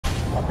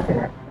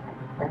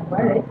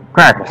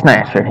Cracker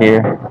Snatcher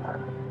here.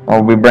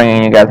 We'll be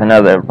bringing you guys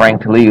another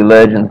Ranked League of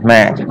Legends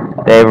match.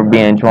 Today we're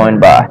being joined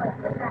by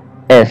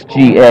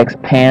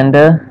SGX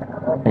Panda,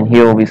 and he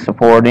will be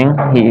supporting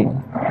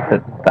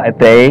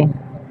they.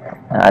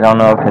 I don't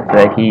know if it's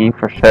a he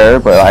for sure,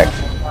 but like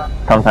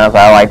sometimes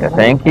I like to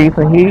think he's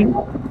a he.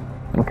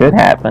 It could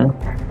happen.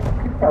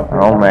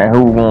 Oh man,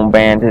 who we gonna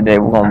ban today?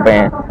 We're gonna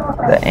ban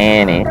the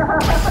Annie.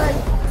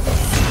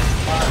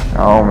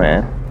 Oh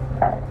man.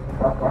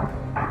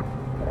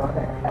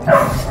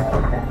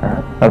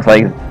 Looks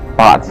like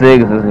Bot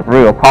Ziggs is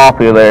real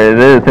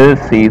popular this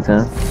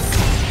season.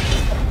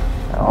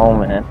 Oh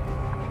man.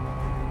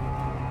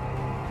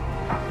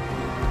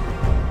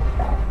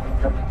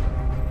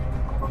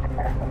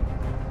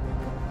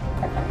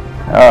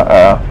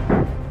 Uh-oh.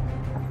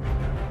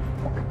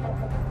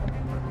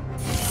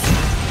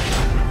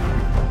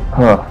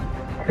 Huh.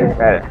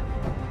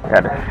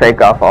 Gotta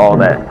shake off all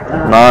that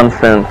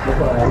nonsense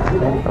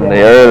from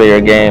the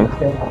earlier games.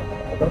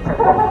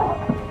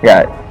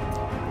 I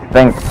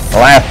think the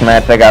last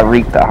match I got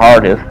reeked the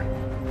hardest.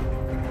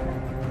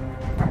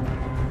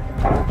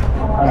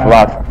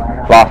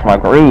 Lost my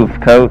groove,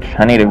 coach.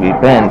 I need to be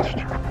benched.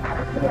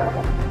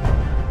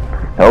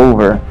 It's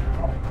over.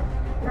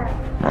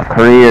 My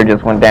career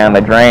just went down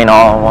the drain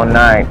all in one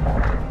night.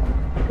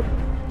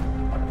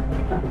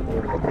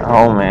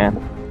 Oh man.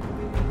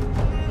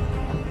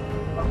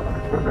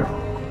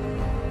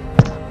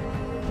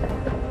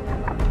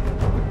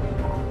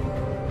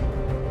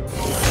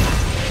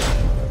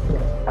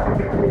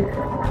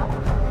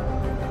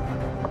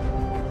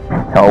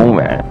 Oh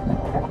man.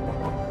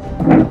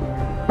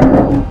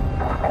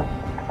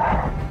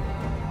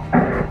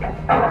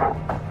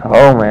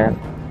 Oh man.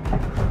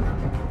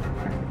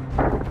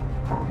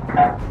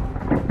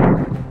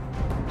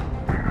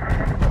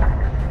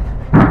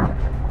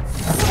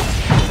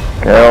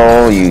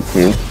 Go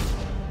YouTube.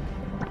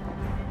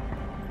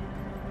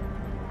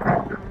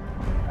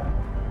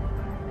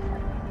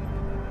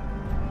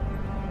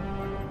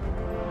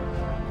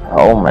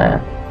 Oh man.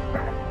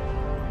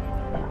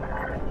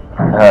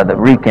 The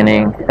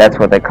Reakoning, that's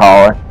what they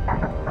call it.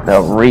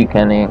 The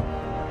Reakoning.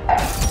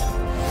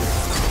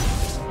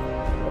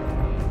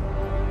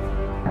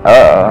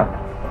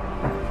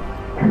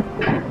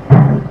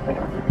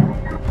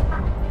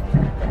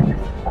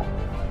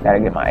 Gotta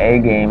get my A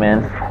game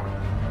in.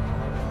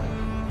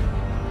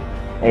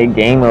 A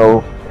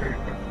game-o.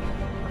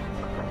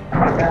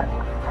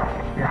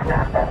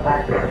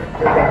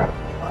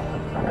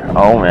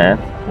 Oh man.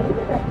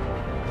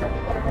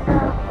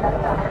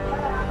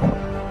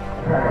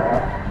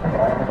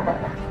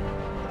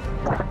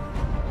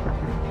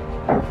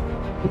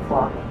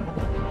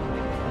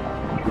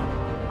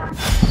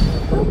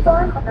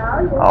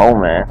 Oh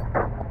man.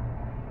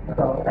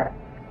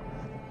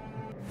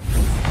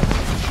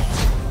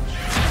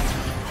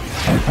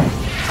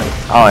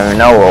 I don't even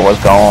know what was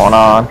going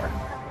on.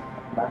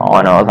 All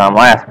I know is I'm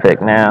last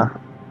pick now.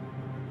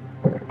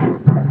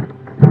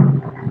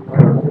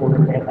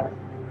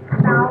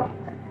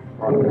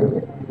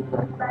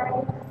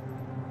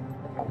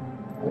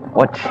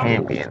 What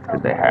champions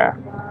did they have?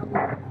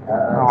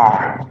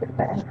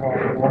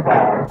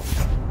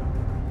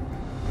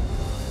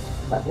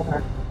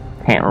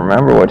 Can't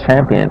remember what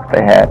champions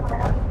they had.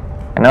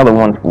 I know the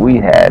ones we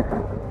had.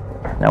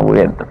 Now we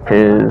had the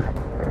Fizz.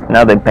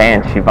 Now they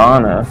banned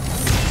Shyvana.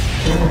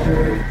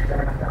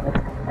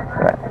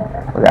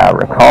 We gotta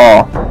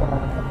recall.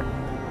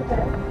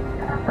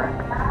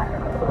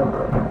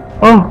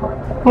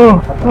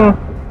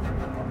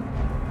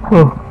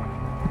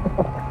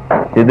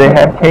 Did they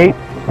have Kate?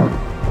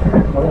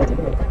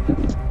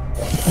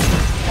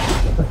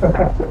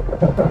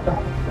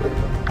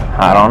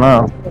 I don't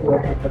know.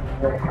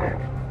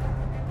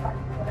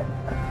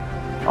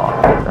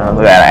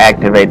 We gotta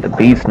activate the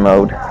beast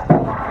mode.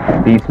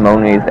 Beast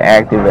mode needs to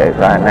activate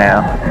right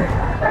now.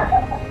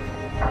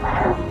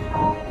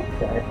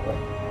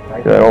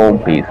 Good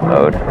old beast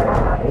mode.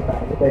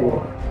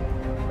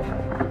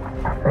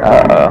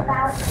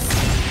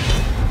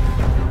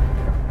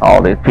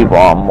 All these people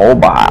on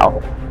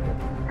mobile.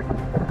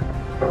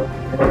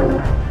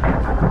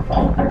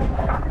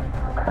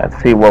 Let's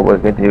see what we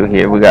can do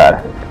here. We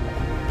gotta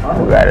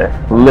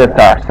lift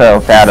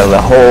ourselves out of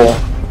the hole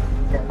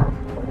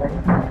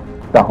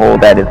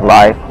that is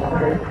life.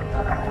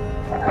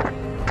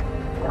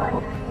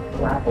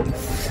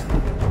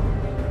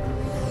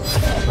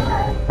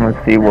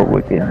 Let's see what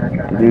we can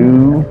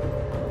do.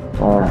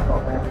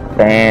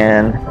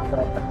 Ban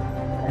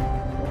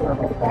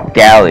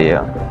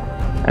Gallia.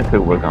 That's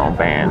who we're gonna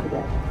ban.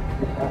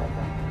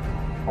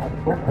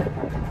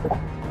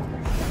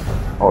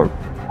 Or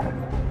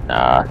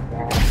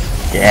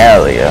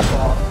Gallia.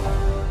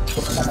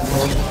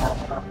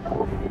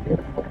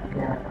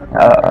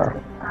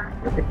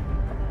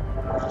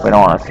 We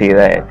don't want to see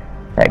that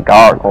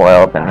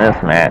gargoyle up in this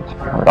match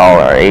with all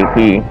our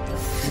AP.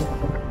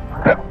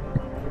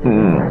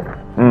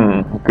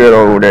 Good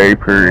old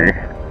AP.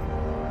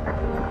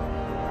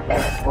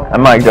 I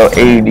might go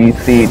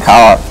ADC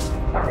top.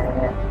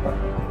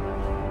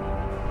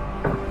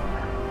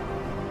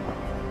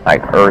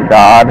 like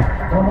God,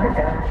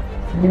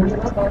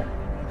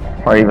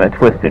 or even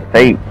Twisted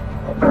Fate.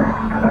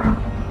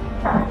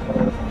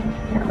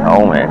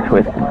 Oh man,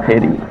 Twisted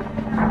Pity.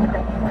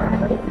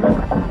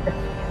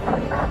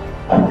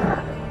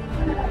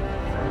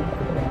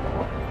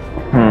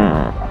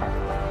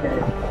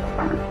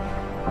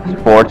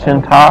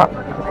 Fortune Top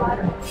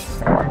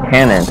or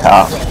Cannon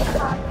Top.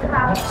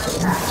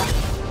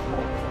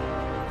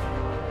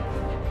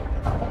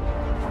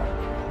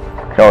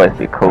 Could always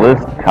be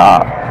Calista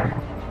Top.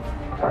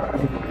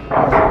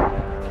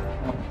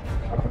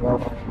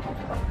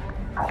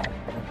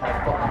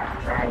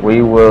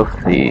 We will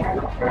see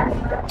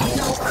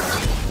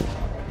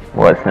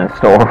what's in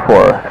store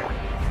for us.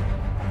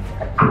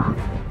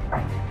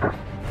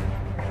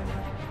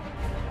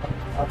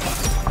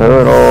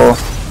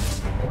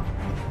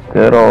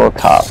 Good old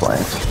top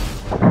lane.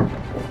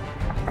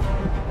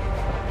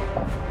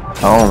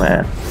 Oh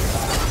man.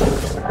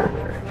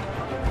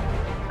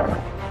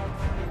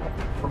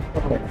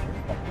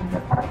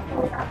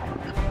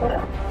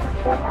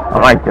 I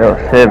might go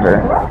Sivir.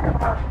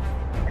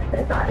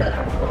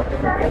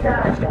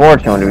 This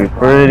Fortune would be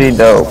pretty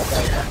dope.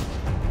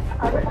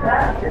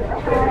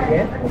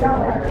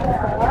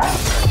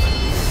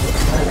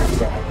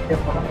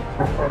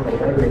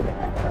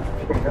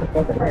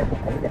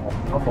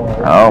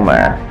 Oh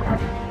man.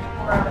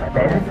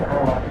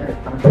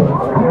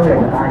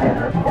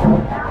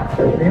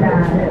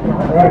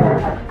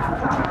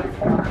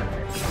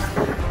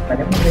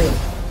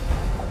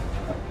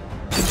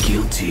 The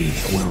guilty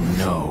will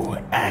know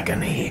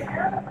agony.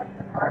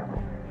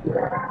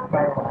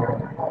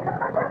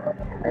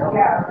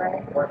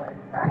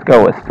 Let's go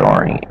with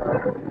Soaring.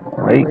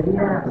 Wait.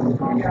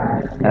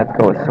 Let's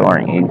go with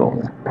Soaring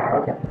Eagles.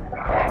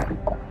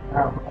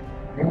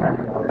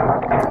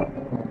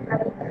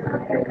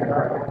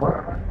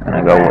 I'm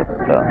gonna go with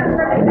the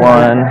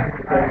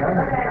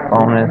 1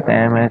 bonus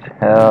damage,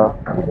 health,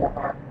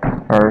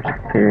 first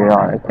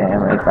periodic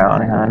damage,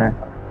 bounty hunter.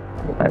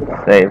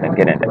 Let's save and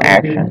get into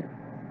action.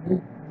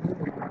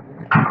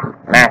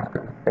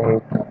 Master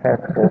save,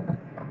 successful.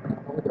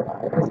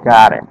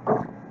 Got it.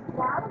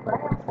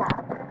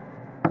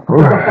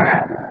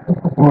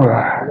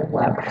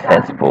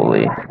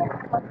 Successfully.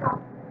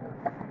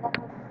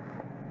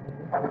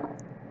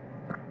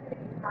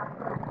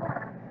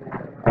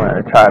 I'm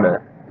gonna try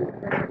to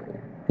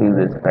do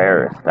this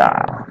Varus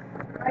style.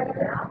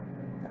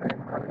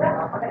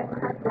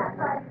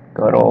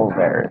 Good old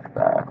Varus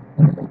style.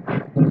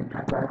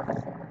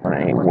 I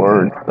need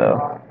words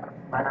though.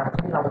 I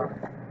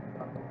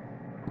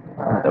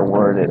have to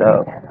word it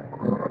up.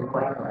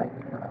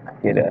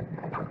 Get a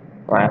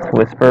last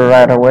whisper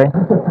right away.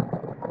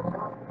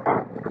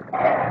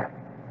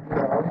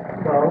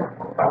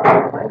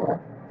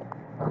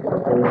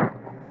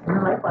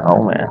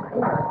 Oh man.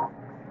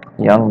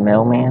 Young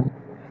Mailman.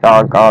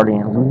 Star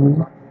Guardian.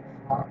 Ooh.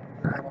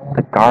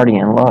 The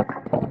Guardian Lux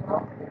team.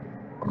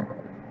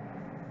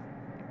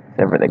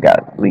 Except for they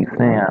got Lee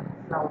Sin.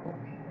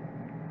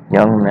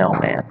 Young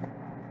Mailman.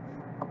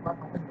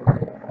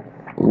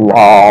 Ooh,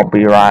 I'll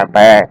be right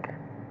back.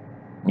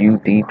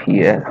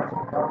 UDPS.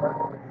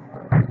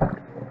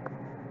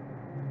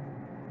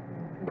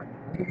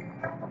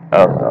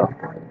 Uh-oh.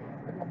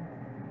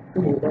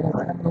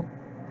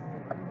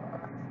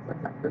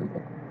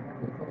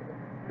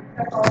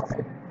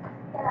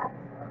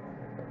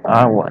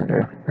 I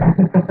wonder.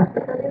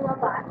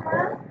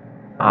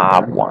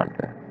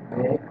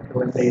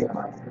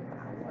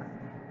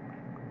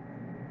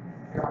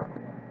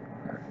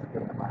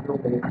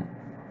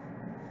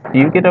 Do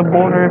you get a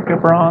border if you're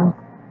bronze?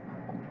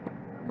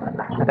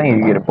 I think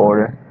you get a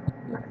border.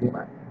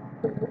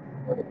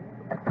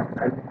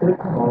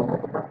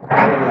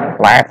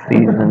 Last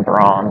season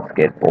bronze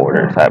get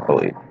borders, I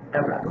believe.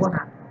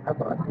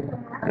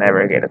 I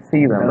never get to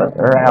see them, but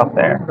they're out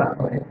there.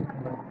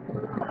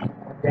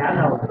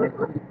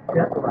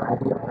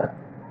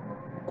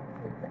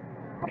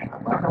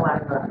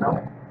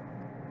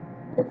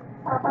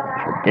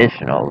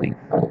 Traditionally.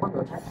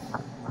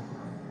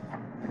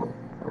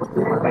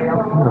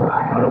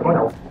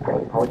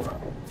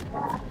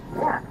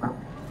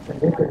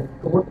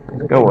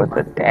 Let's go with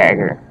the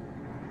dagger.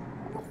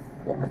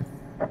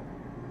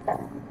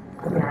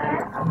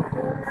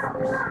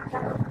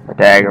 The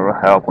dagger will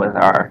help with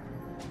our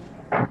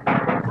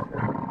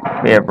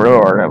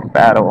brewer of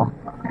battle.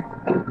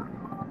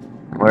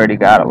 We already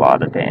got a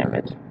lot of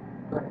damage.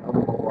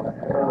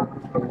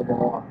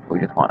 We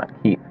just want to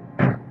keep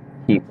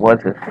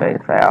what's his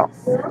face out.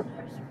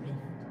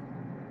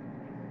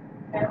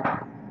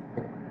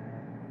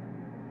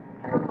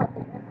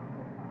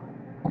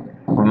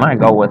 We might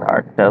go with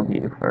our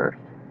W first.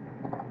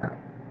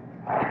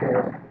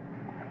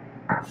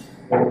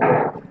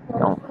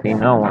 Don't see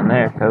no one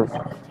there, coach.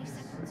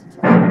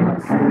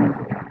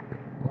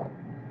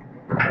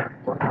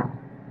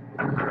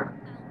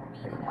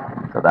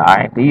 So the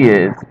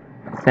idea is,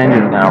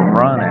 Cinder's gonna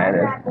run at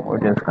us. We're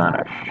just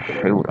gonna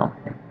shoot him.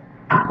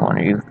 I want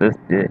to use this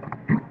dick.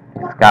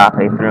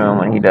 Scape through him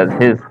when he does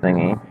his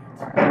thingy.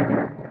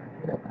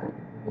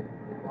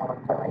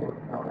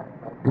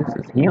 This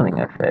is healing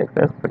effect.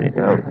 That's pretty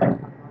dope.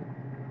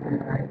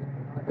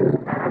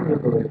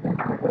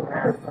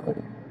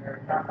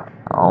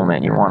 Oh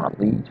man, you want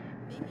a leech?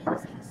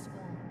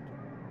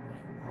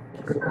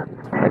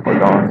 Like we're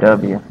going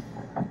W.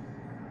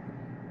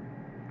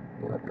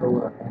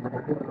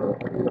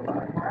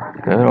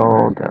 Good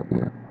old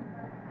W.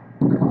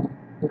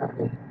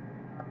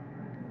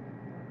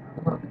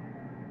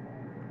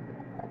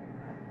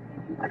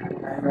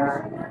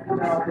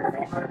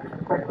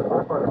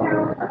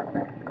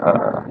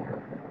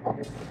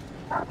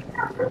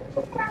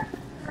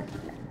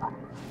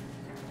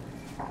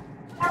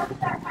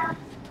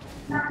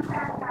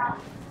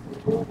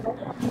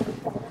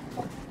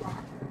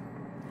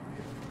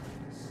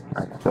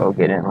 Let's go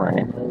get in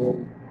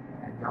lane.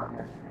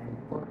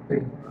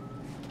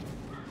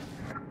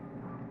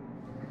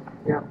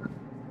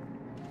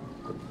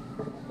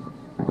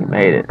 We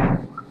made it.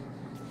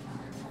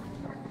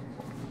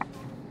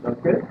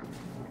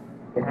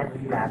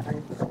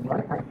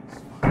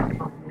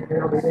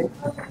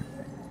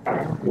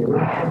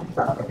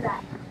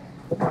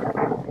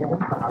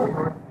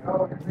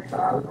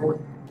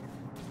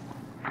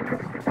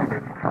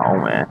 Oh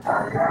man.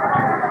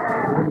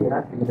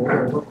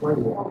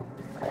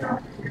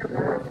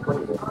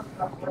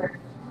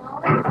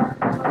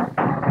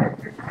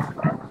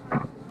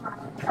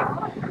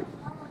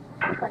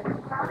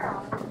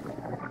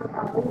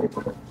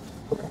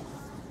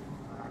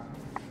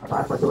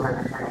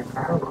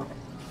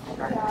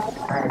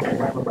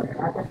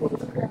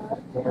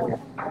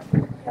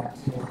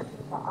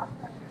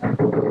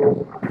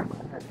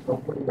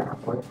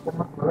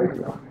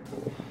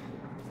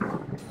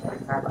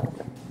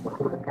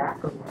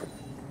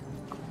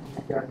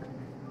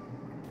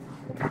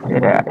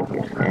 Get out of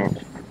here, Stench.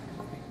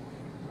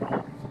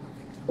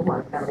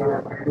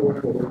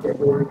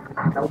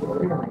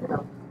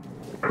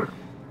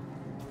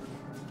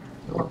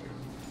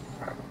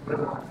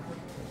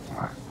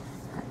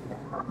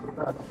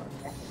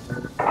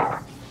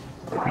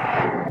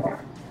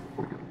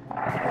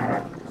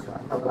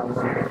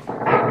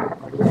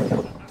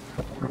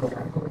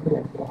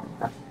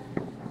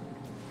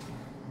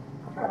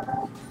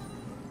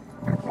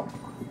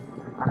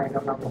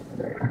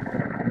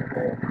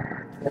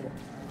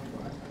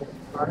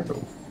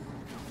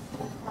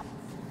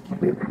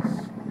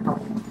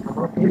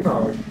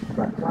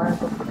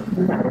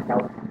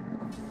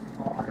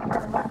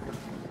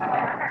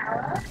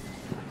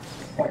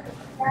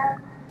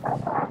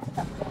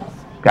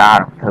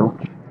 Got him,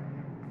 coach.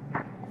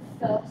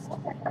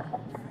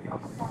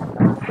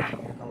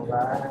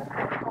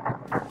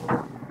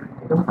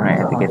 I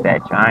have to get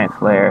that giant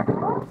flare.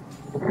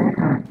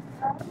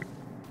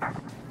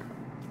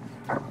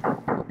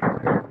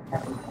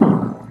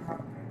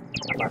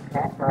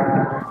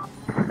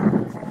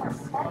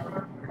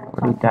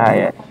 Where'd he die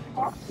at?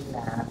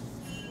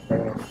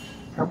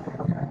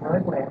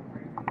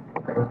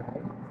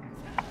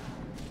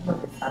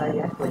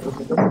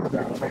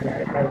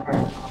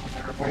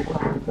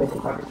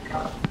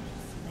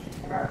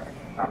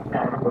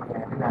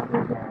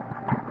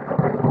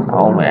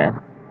 Oh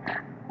man,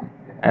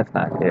 that's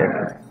not good.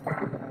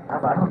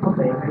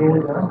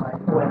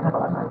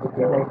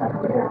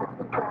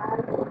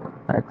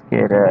 Let's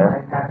get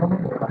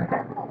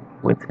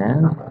with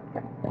him.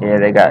 Yeah,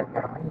 they got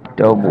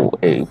double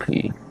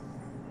AP.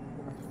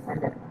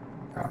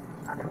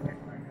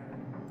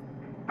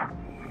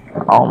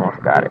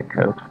 Almost got it,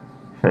 coach.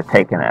 Should have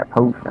taken that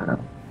potion though.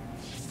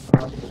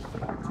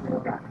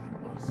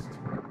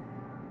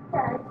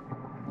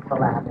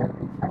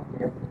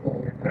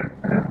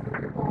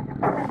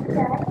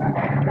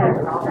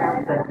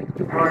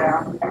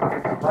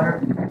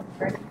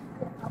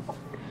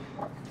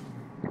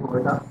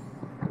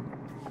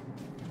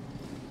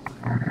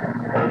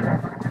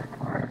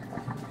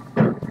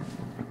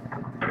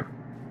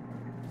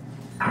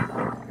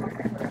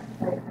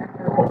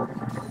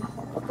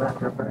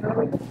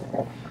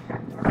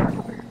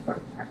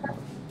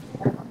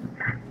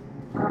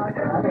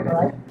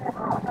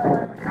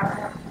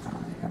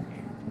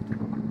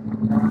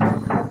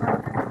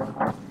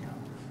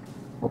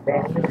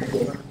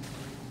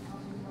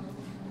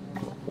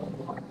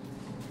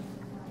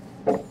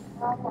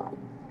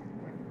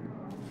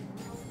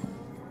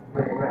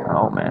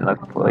 Oh man,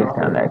 let's place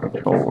down that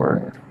control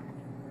word.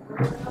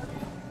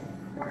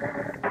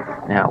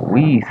 Now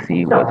we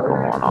see what's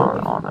going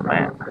on the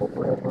map.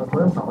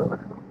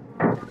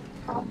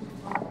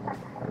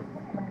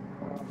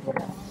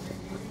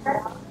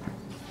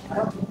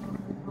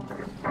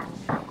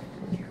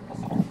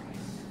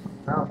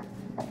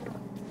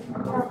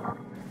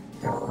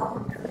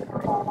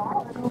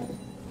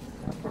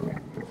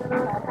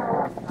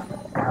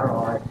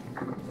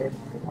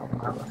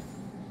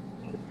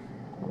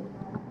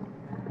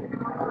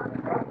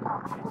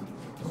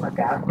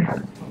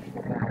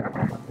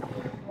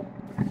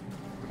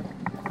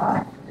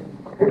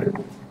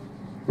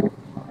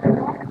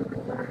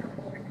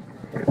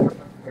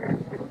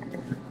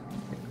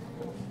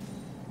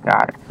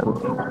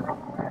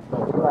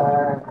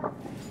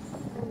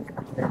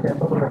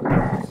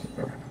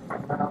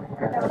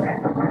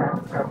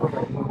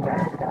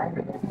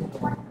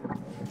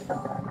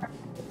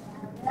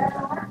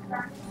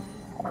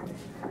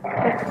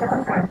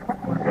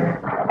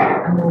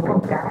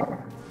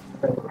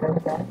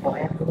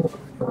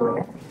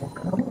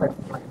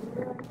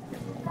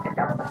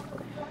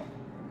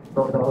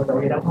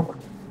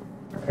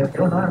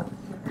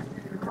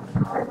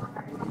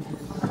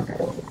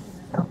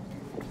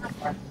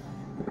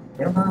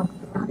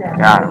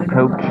 Got him,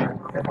 coach.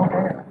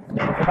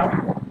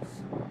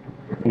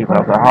 Keep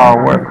up the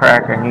hard work,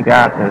 Cracker, and you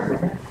got this.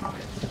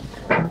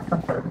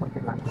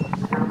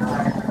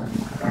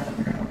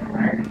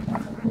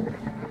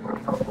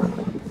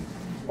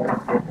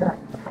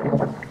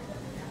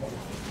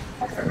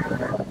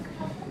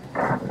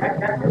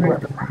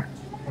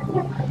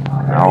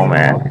 Oh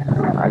man,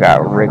 I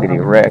got riggedy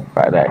wrecked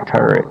by that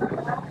turret.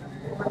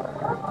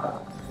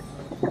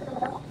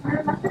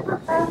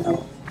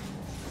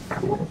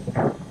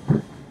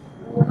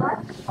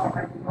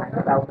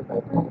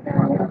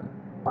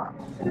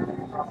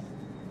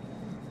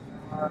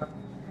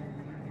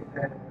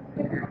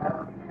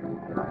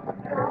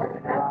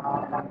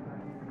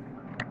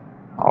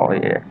 Oh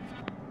yeah.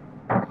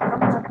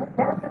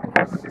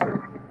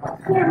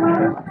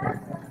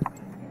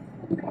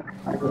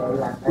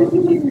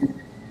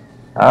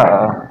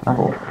 Uh-oh,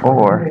 level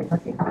 4.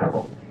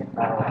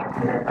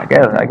 I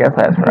guess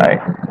that's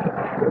right.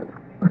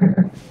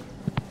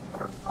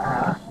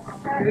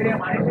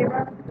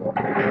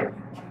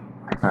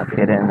 Let's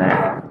get in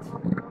there.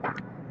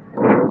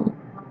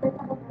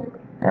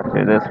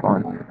 After this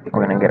one,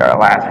 we're gonna get our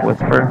last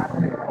whisper,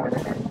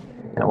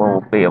 and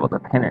we'll be able to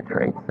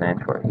penetrate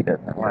Cinch where he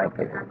doesn't like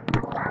it.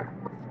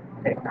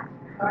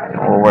 And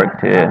we'll work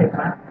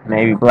to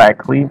maybe Black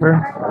Cleaver.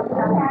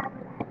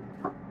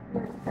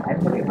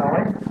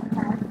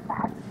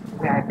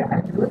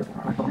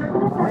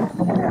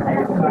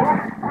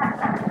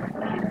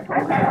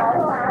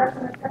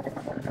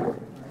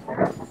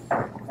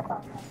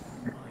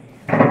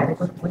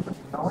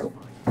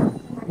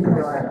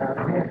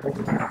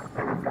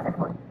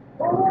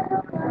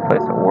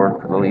 Place a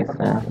ward for the Lee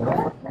Sin.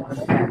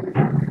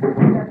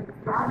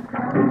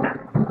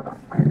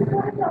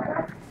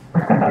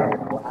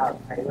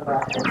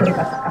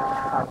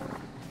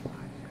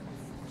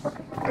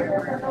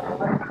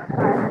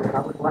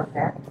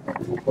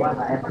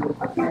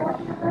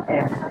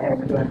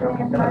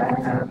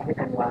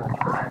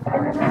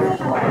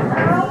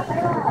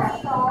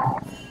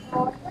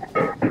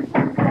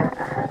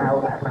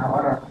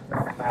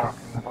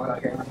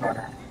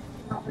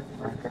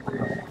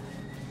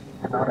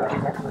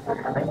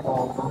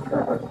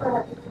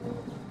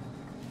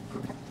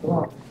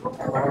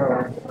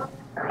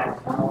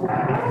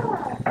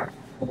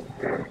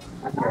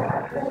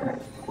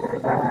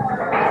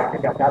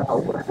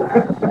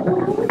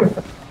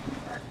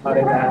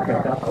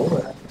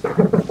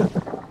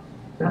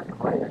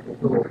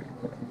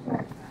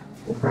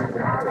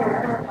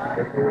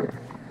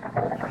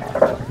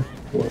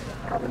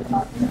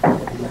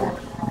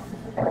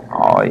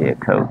 Oh yeah,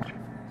 coach.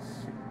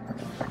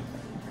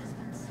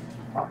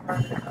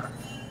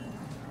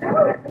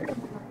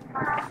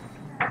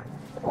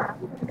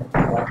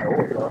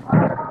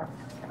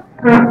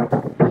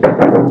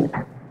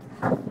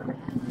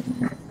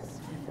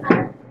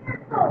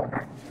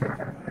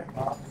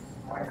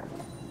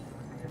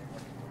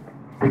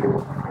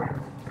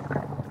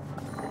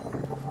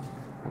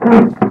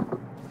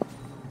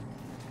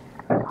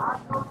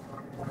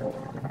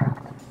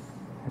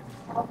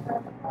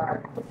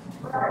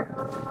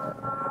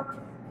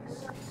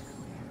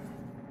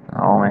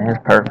 Oh man, his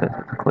purpose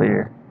is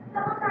clear.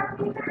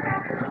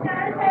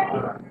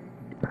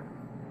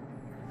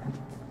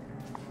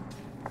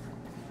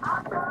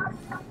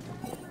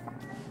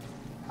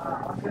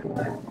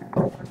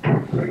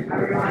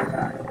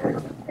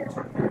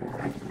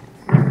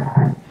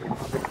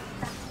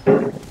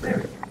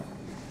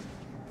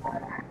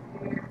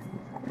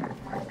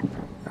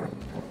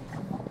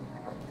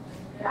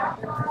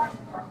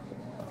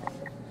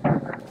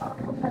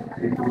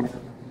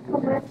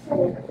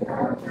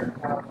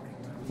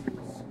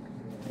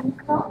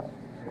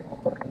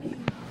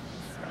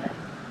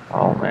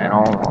 Oh man,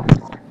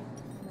 almost.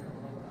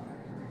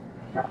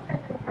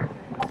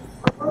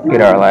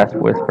 Get our last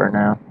whisper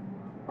now.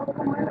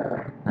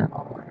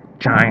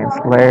 Giant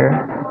Slayer.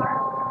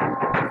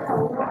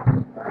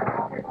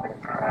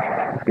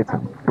 Let's get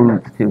some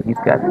boots too. He's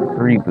got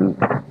 3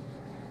 boots.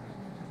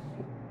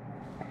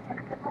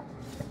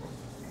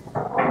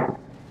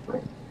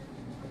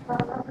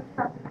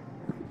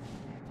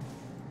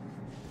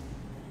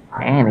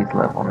 And he's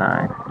level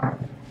 9.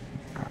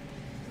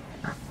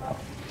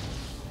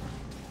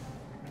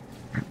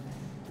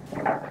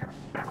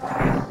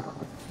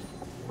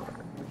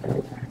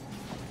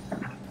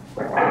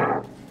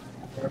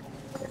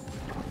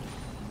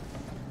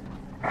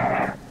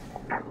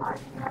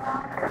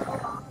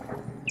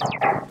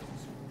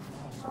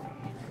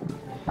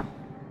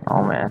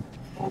 Oh man.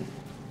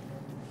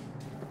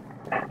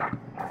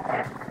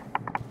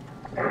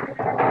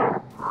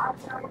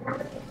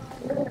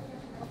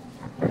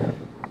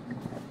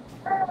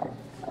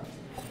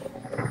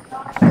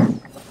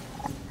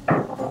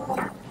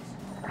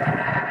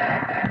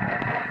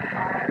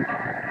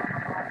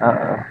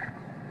 Uh-oh.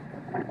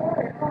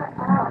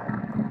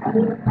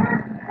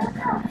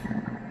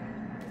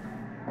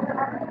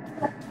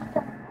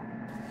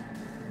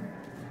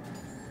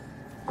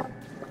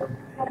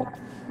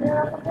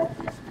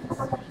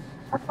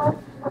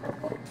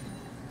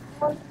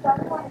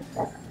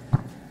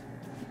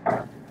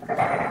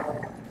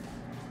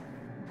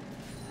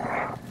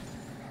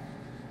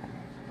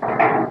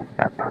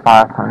 Got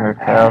 500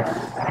 health.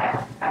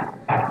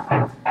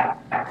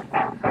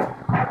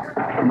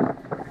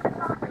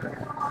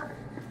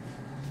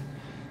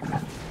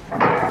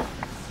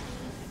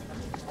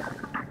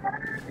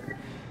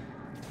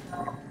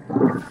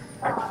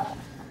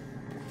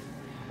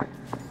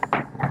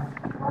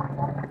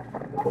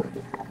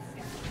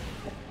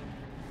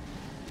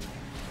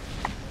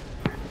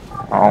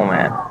 Oh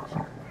man.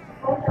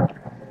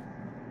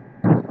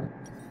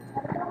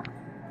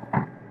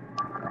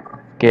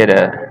 Get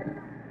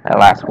that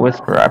last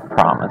whisper I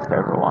promised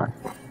everyone.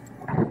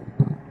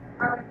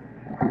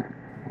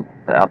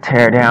 But I'll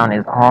tear down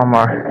his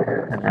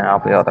armor and then I'll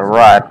be able to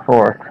ride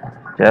forth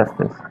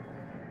justice.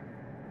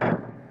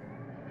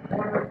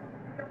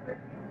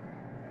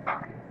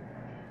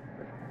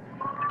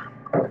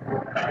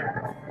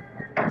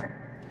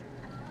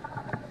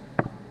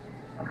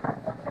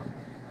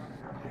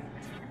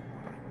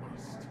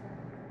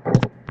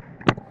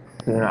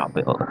 Soon I'll be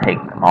able to take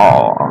them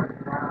all.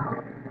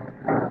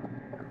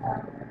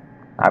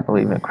 I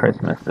believe in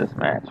Christmas this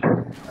match.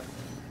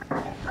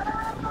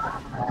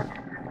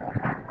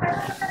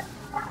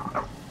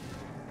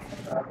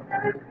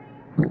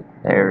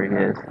 There he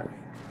is.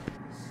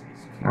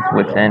 This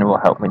wit's end will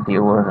help me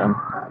deal with him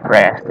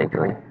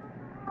drastically.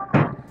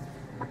 I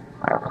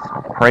have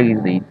some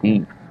crazy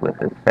deep with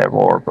this Fed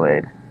War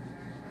Blade.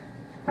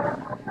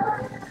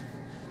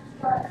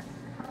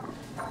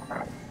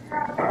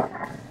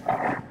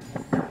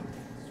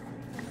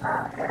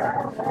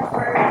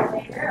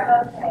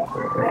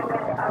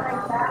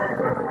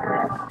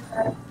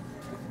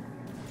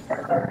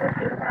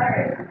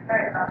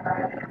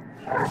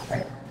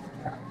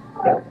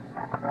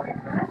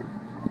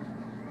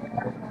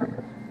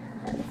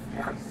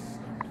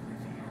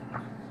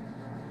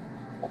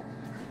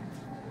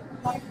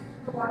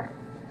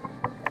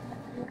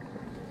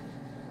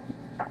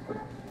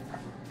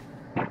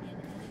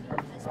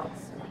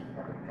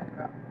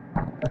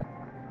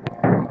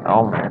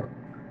 Oh man.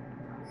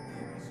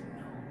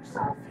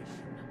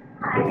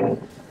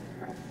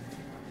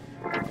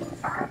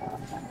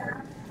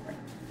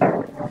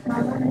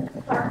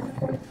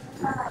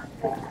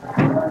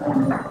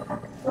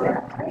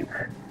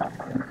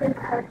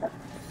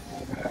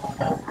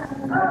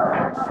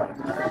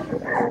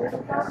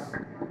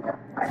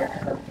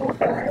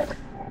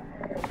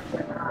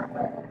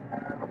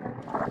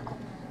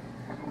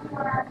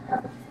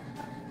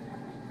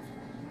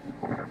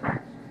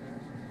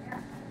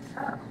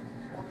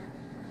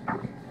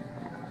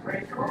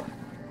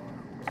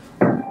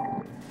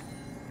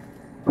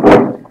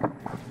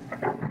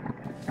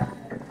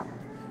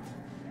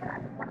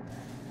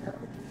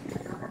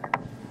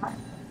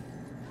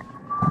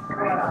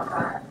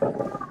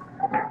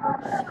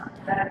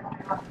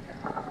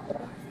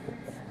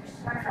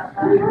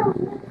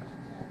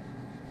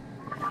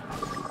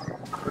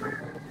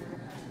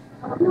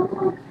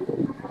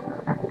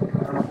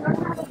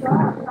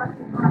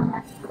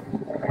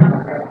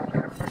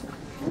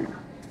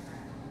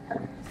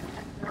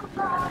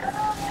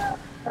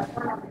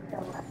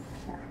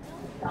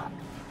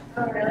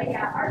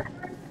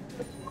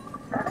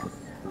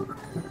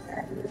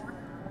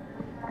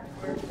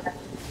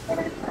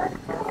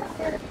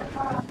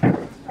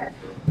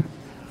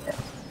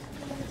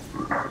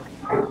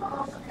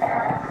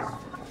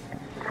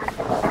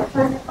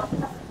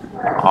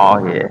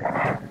 Oh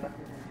yeah.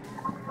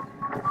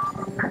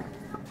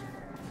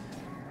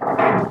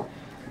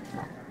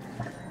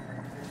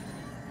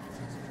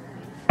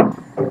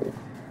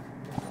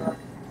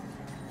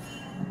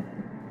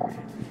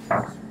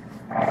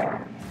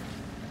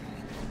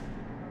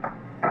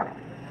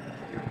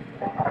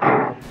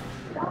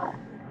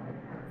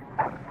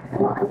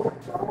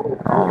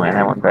 Oh man,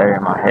 that went better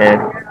in my head.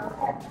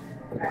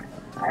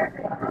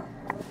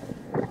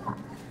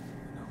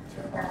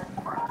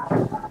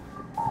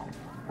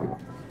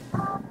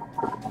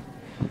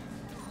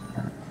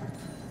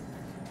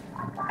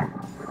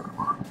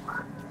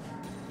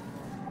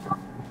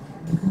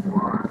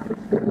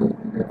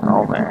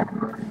 Oh man.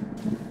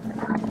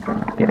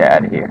 Get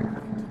out of here.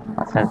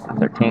 My senses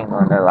are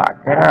tingling. They're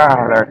like, get out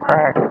of there,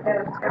 crack.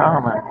 It's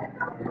coming.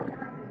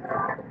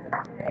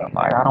 I'm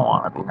like, I don't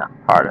want to be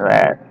part of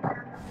that.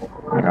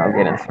 You know,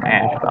 getting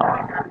smashed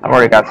on. I've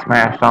already got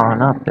smashed on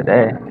enough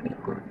today.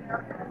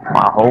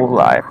 My whole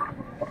life.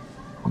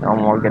 No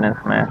more getting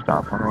smashed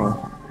on for me.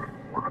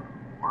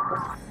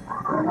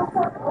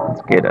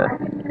 Let's get a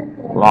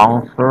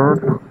long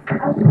sword.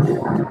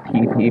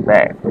 TP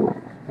back.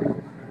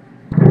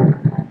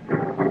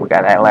 We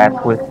got that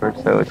last whisper,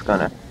 so it's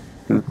gonna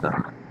do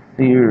some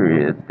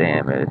serious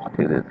damage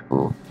to this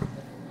fool.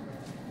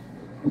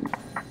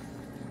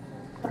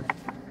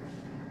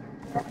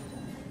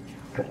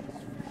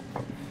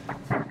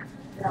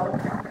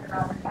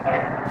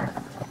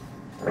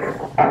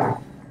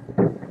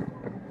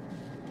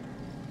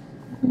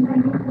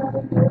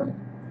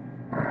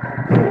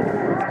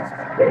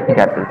 He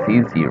got this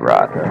easy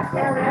rod though.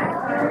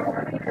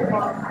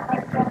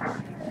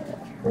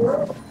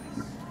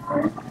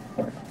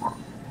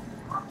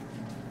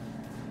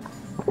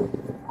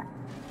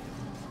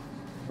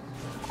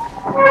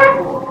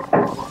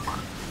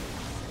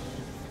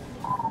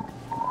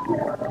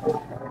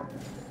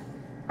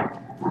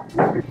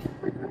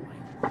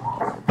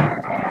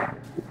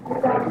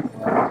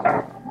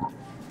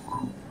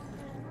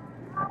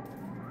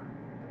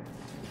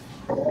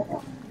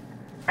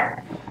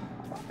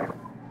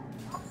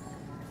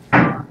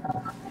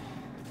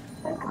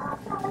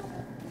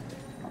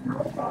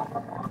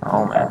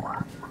 Oh man.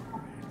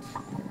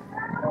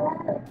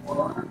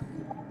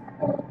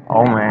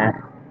 Oh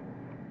man.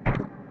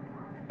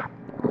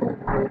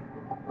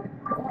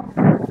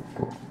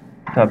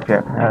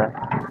 Subject,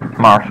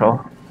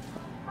 Marshall.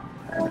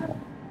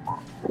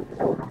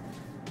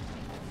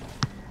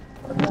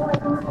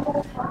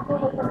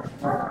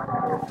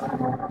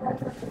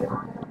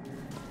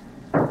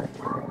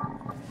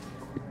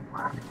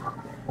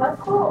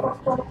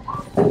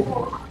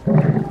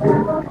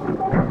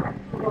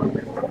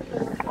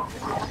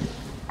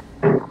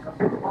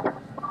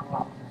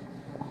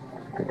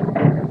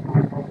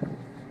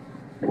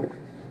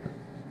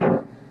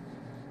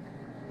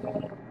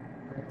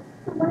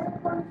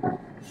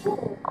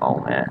 Oh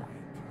man.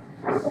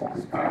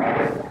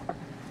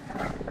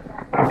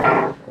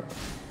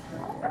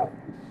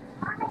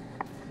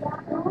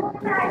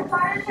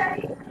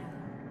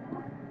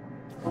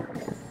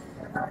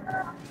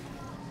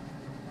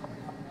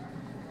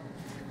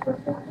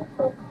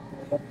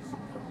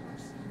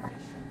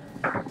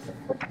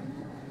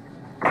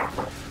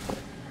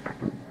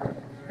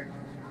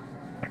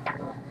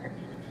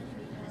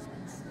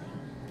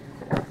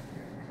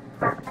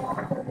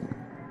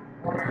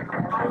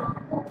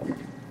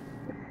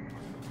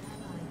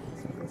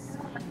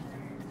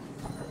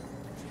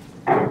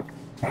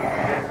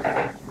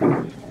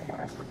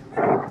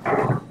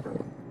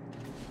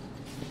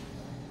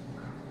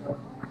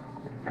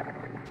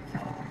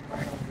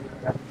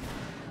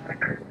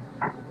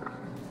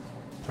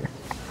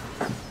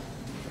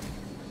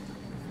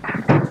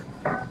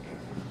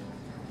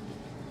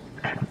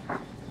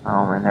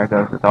 Oh man, there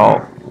goes his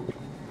ult.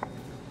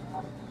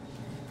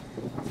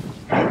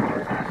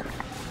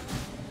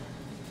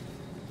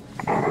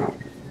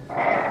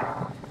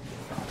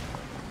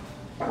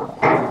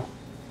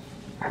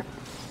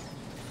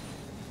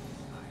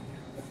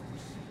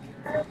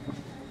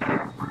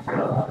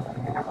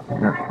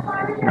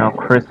 No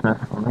Christmas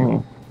for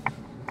me.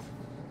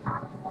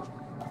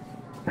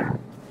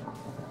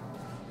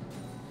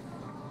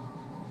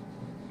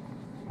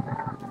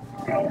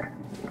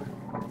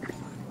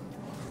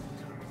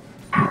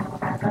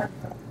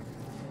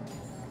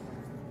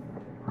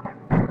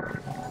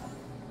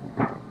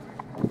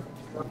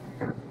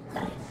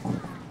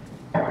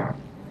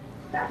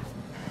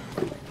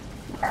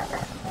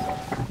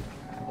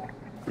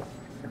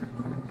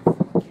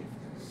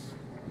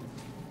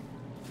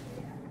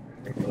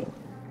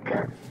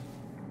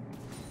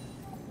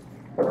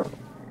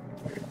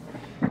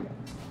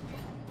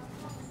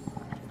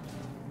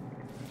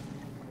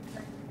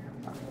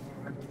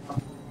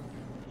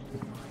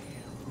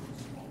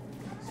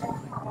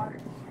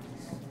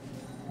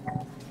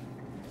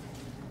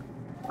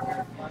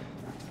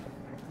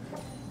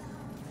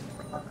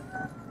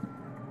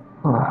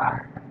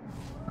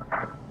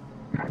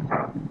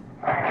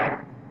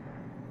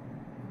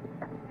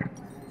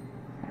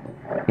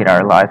 Get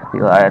our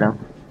lifesteal item.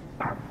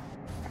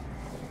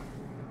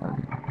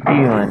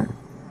 Feeling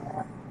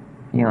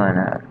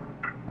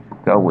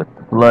go with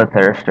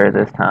Bloodthirster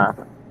this time.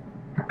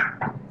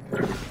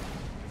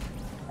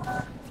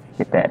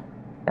 Get that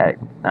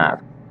nice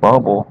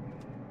bubble.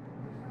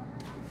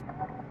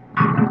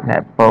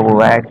 That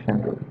bubble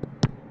action.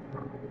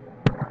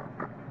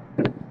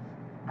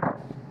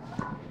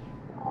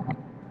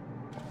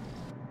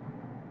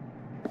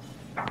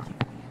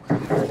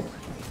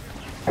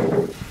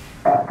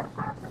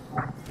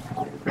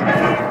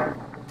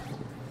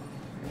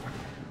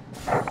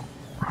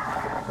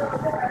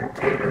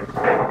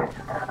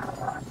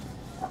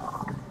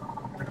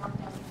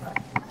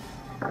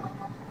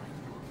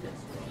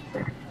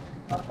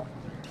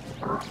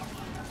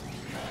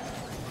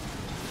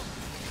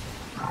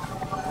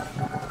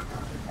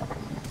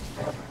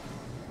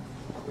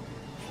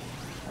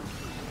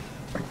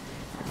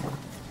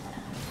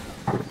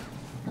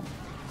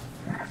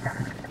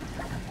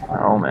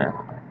 Oh man.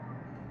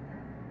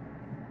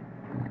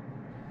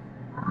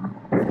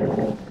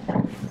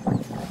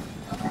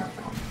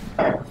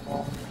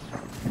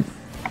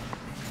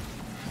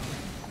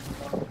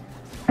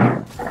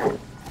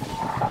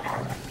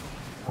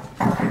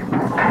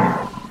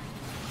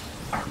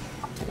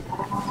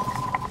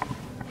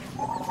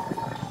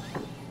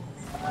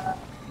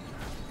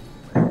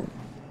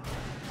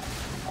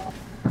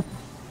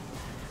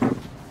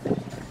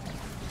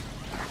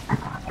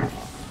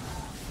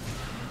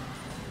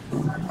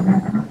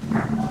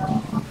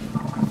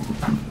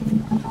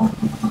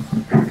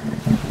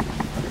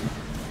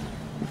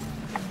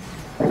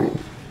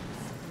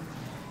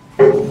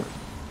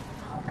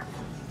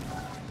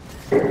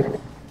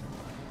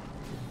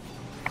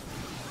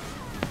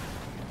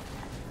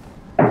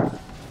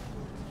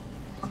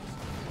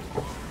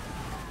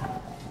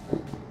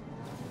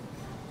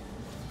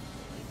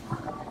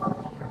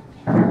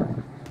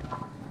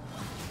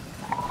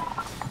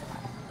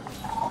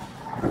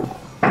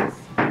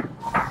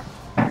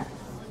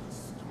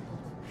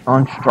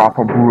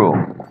 Unstoppable.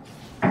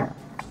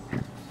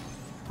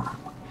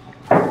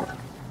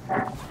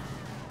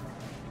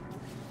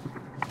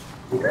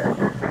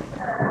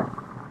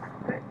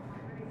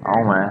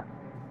 Oh man.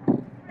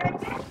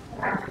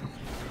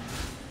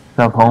 What's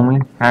up,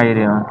 homie? How you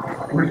doing?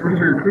 Where's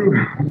your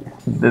crew?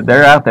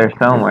 They're out there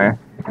somewhere.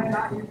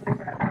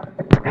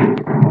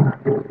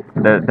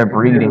 They're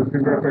breeding.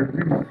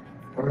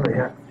 Oh,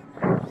 yeah.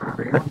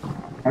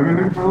 I mean,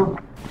 these fellows,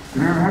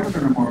 they never have it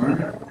anymore,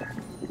 right?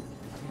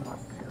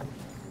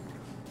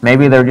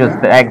 Maybe they're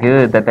just that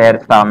good that they had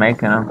to stop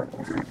making them.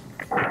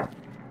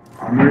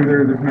 Maybe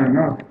there's not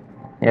enough.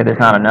 Yeah, there's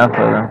not enough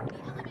of them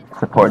to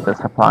support the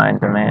supply and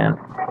demand.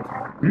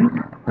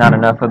 Hmm? Not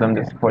enough of them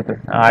to support this.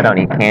 Oh, I don't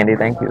eat candy,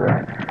 thank you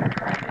though.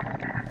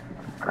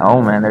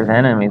 Oh man, there's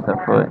enemies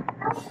afoot.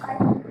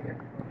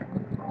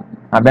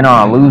 I've been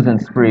on a losing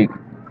spree.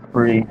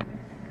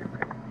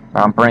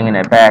 I'm bringing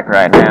it back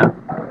right now.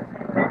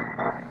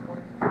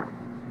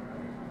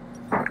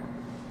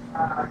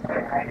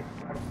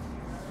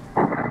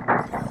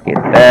 Get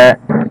that.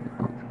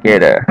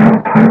 Get a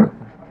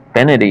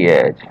Infinity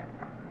Edge.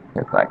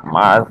 It's like,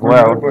 might as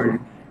well.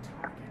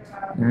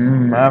 I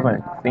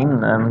haven't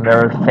seen them.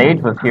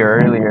 Sage was here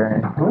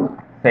earlier.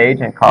 Sage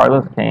and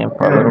Carlos came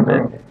for a little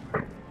bit.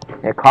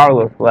 Yeah,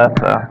 Carlos left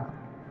though.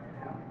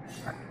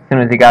 As soon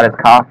as he got his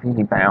coffee,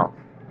 he bounced.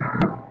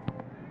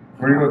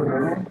 Where do you go to?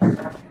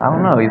 I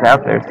don't know. He's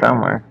out there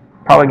somewhere.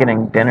 Probably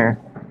getting dinner.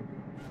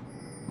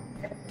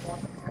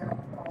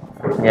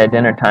 Yeah,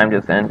 dinner time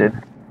just ended.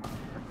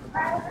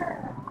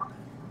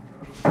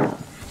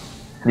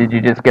 Did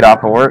you just get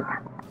off of work?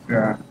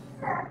 Yeah.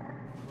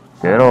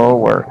 Good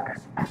old work.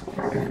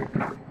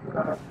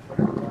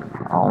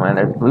 Oh man,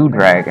 there's Blue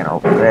Dragon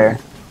over there.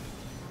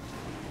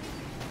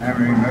 I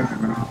haven't eaten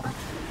nothing, man.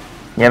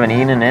 You haven't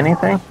eaten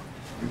anything?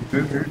 It's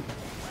this here.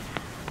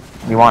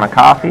 You want a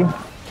coffee?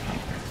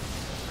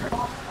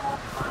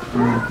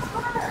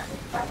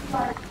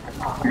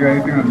 You got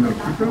anything on the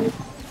pizza?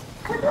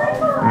 I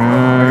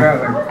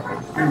got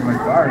like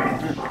 $5.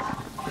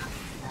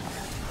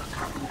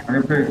 I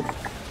can pay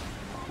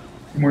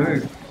 2 more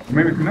days.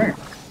 Maybe tonight.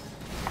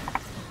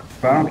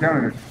 But I don't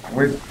count it.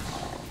 Wait.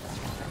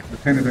 The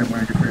 10 of them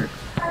when I get paid.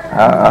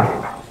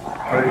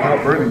 But they showed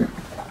up early.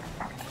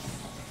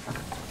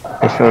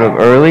 They showed up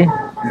early?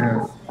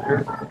 Yeah.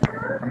 Good. I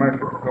might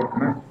go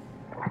tonight.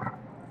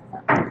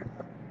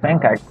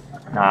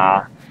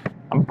 Nah.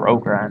 I'm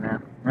broke right now.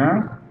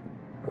 Huh?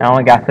 I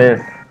only got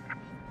this.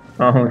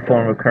 Only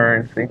form of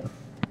currency.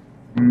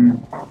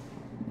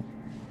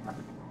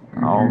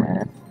 Oh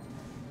man.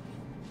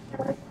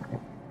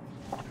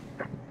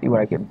 See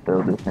what I can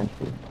build this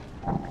into.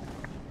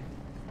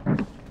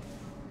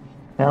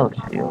 Hell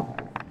shield.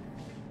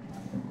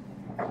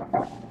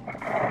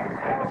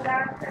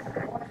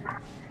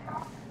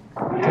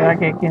 Did I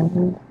get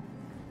Genji?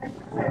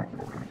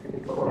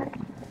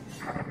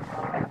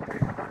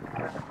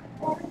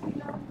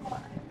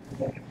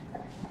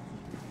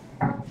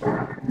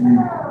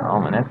 Oh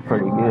man, that's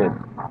pretty good.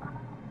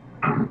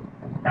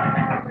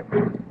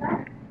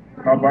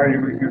 I'll buy you.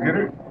 You get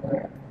it?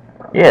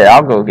 Yeah,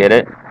 I'll go get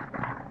it.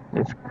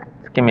 Just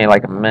give me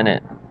like a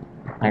minute.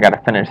 I gotta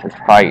finish this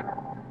fight.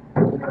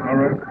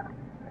 Alright.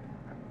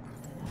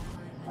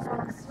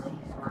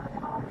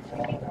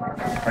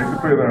 I used to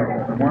play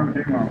the one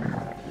game on.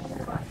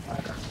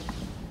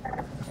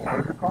 What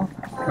is it called?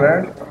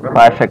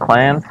 Clash of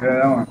Clans? Yeah,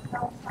 that one.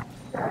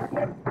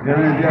 You have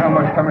any idea how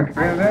much time I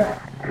spent in that?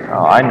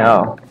 Oh, I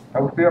know. I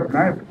would stay up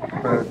night,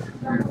 but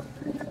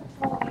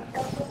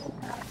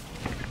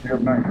stay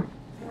up night.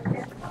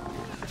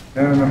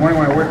 And in the morning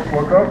when I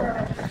woke up,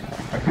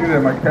 I see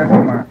that my cat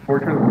in my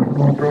fortress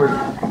was destroyed.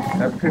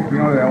 That pissed me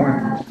off that I went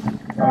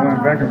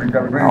back and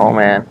got revenge. Oh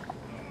man.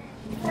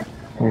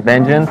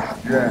 Vengeance?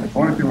 Yeah,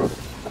 only to a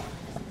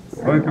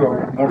more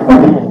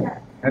powerful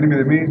enemy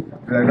than me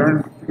that I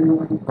learned.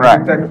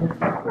 Right. Attack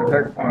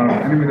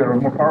enemies that are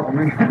more powerful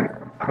than me.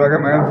 So I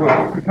got my ass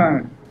whooped 2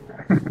 times.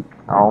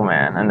 Oh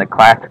man, and the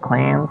Clash of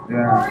Clans?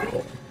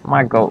 Yeah. I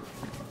might go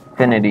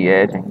Infinity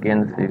Edge and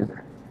Gensu.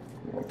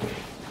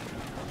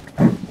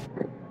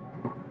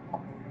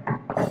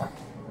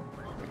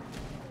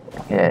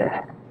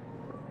 Yeah.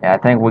 Yeah, I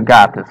think we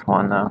got this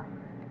one though.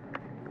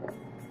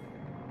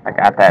 I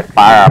got that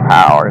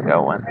firepower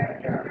going.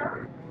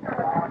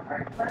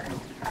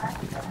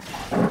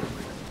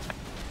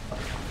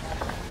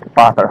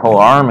 Fought their whole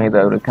army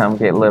though to come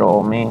get little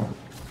old me.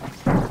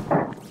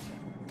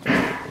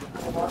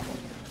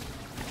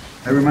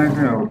 That reminds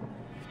me of...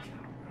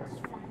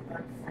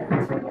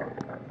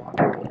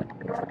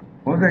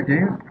 What was that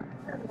game?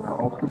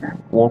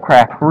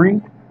 Warcraft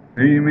 3?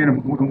 You made a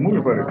movie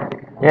about it.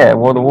 Yeah,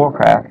 World of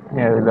Warcraft.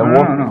 Yeah,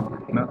 No.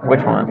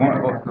 Which one?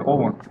 The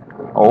old one.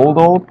 Old?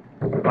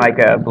 Like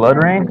Blood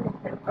Rain?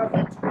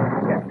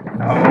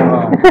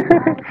 No.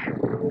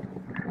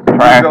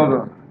 Trash.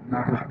 Zelda.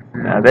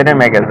 No, they didn't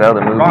make a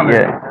Zelda movie Gauntlet.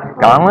 yet.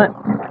 Gauntlet?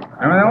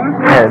 Remember that one?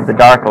 Yeah, The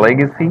Dark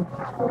Legacy.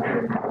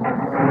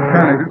 Kind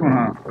of like this one,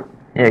 huh?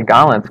 Yeah,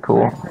 Gauntlet's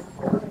cool.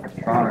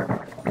 Gauntlet.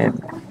 It's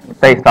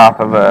based off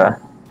of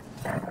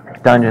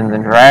Dungeons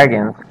and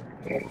Dragons.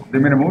 They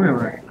made a movie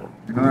of it.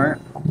 You know that?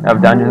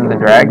 Of Dungeons and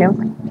Dragons?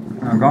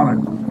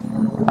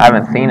 Gauntlet. I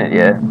haven't seen it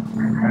yet.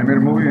 And they made a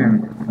movie,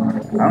 and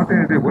I don't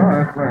think they did well.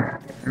 That's why.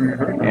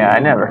 Yeah, I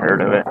never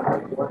heard of it.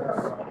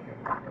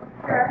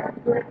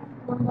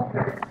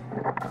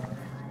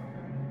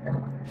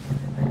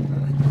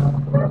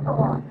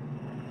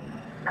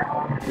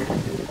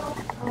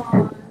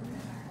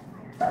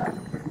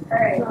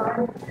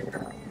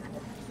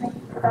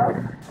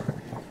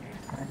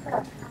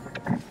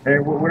 Hey,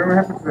 whatever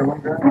happened to the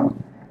one guy?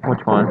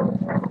 Which one?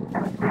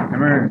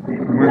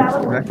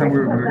 Remember last time we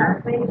were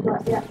here?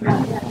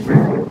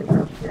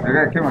 That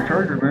guy killed my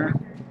charger, man.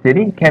 Did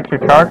he catch your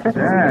charger?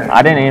 Yeah.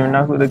 I didn't even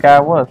know who the guy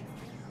was.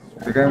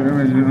 The guy,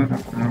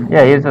 remember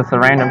Yeah, he's just a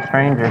random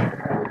stranger.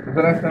 It's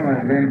the last time I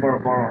let anybody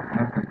borrow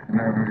nothing.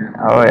 Never again.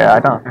 Oh yeah, I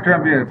don't. You're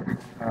trying to be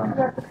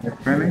a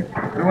friendly?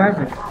 What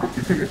happened?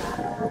 You took it.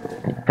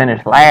 You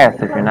finish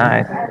last if you're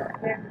nice.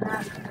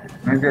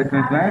 Nice guy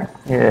finished last?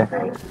 Yeah.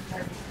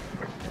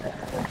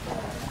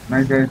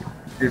 Nice guy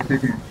get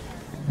taken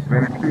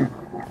advantage too.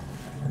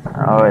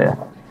 Oh yeah.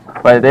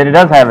 But it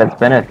does have its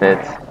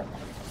benefits.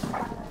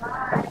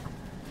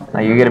 Now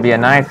you gotta be a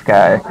nice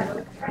guy.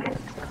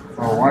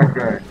 Oh, white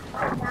guy.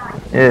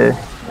 Yeah.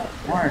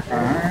 White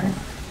guy.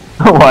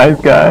 A wise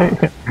guy.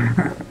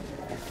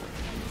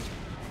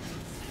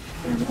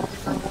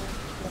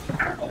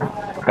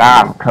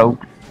 God, coach.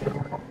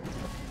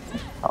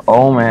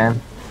 Oh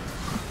man.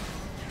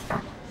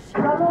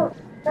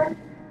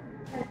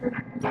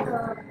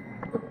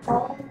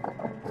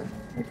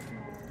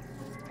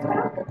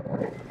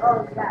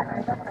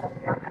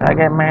 Should I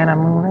get mana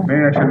moving?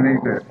 Maybe I shouldn't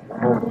eat that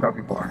whole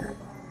chocolate bar.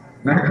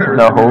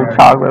 The whole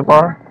chocolate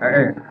bar?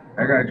 Hey,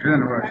 I got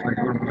adrenaline rush like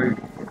you wouldn't believe.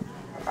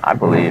 I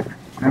believe.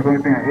 That's the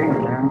only thing I ate,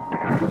 man.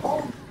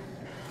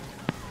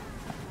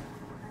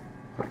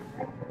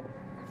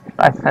 Should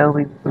I sell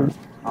these boots?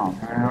 Oh,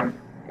 man.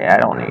 Yeah, I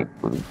don't need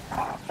boots.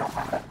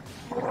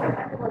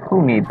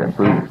 Who needs a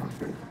boot?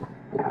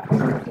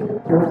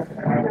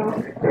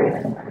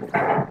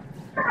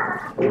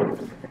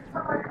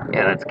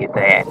 Yeah, let's get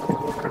that.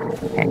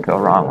 Can't go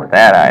wrong with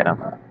that item.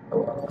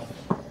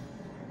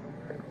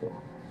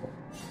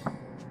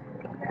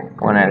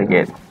 Wanted to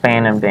get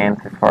Phantom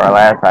Dancer for our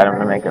last item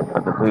to make up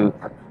for the boots.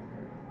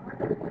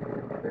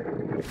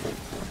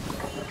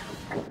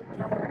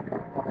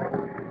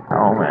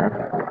 Oh man.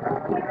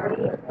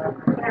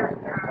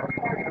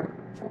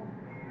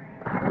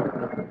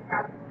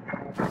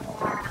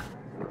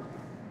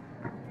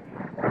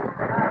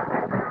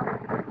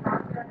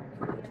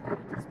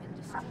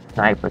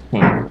 Sniper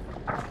King.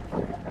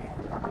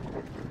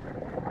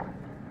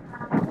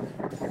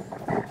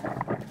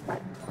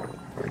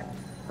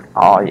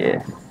 Oh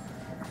yeah.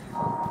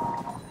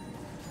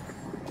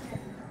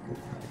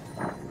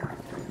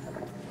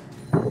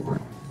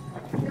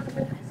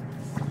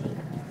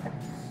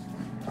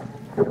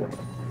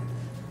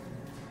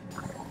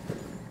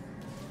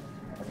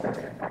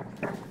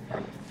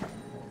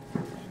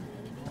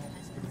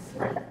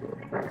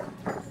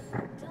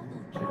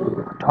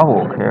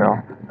 Double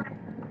kill.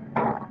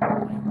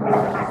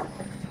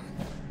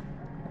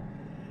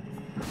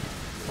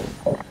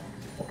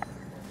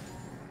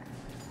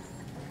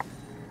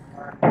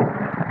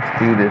 Let's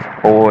do this,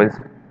 boys.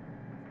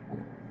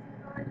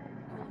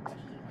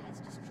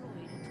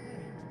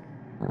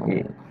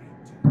 Yeah.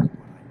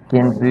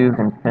 Genzu's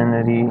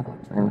Infinity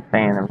and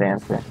Phantom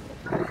Dancer.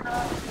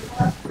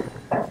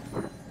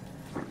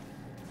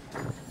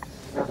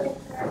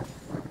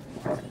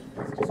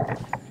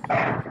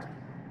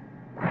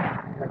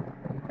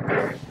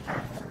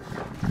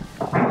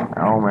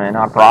 Oh man,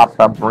 I brought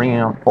the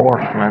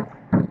reinforcements.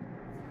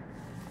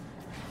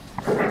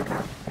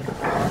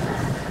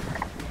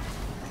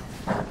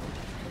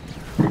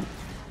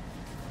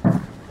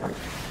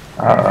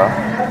 Uh-oh.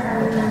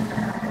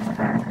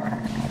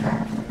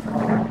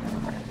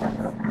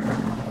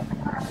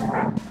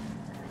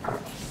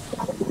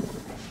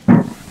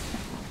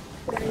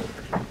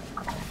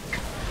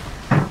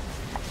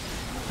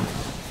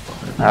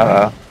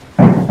 Uh-oh.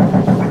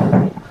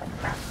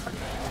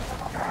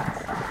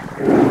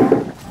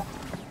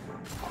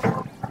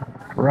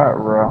 Right.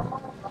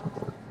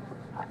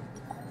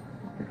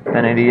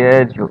 Infinity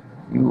Edge,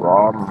 you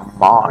are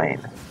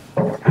mine.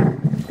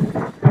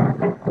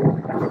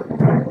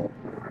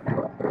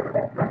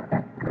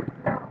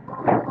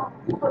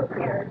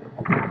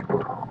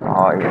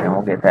 Oh yeah, and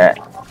we'll get that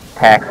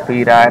attack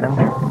speed item.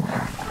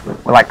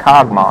 We're like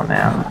Cogma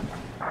now.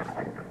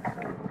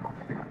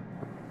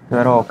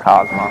 Good old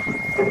Cogma.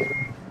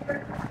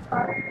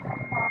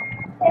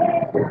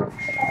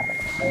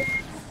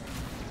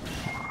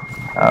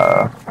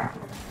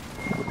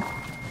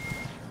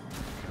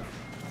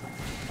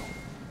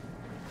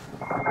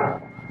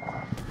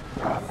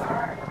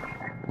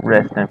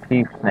 Rest in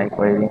peace, Snake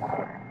Lady.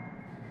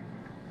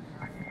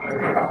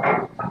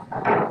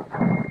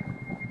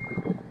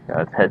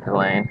 Let's head to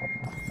lane.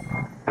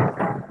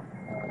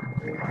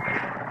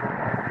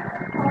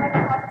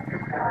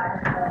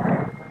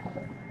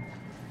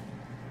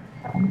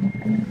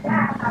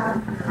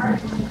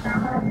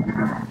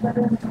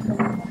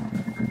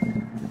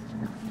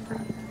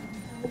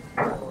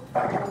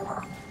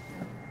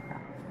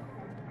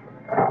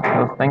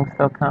 thing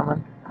still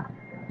coming?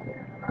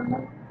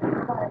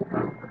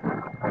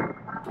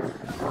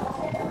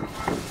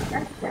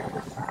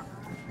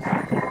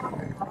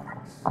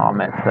 All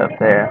messed up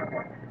there.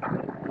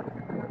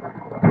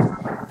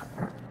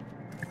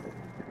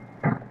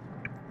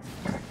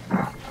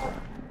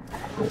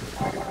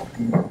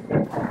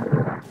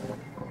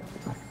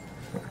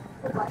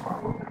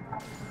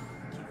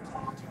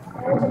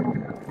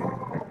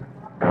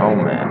 Oh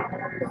man.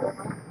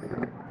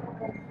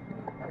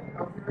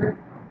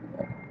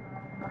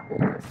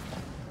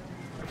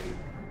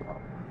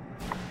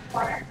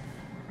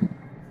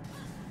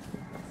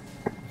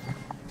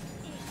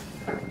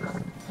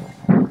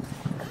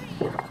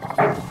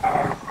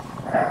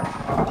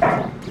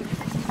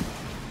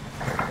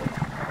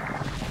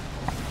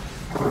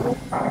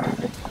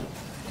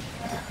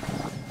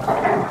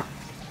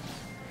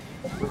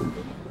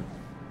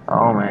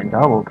 Oh man,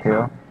 double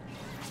kill.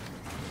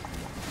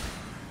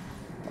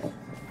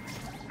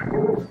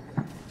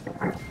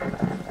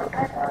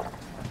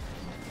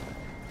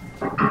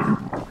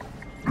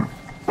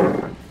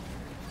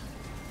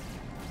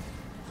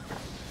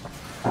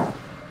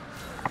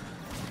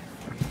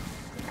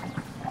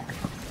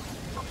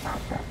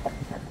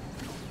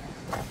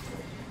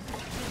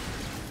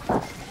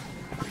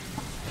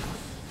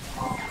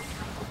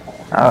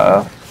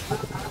 Uh-oh.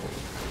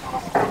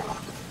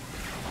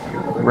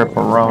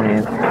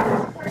 Ripperonis.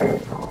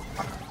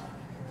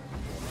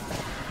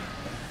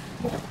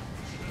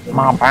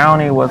 My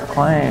bounty was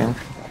claimed.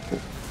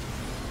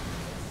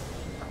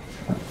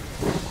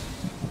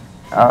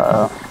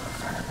 Uh-oh.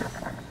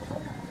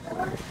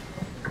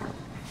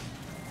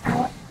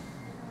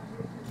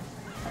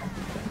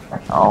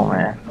 Oh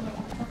man.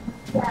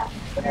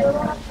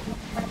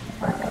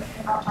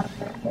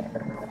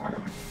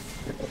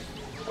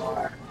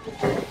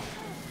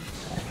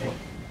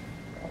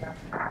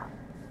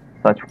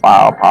 Such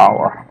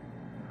firepower.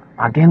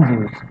 My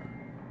Genzus.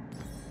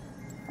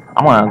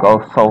 I'm gonna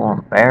go solo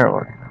and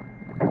barrel.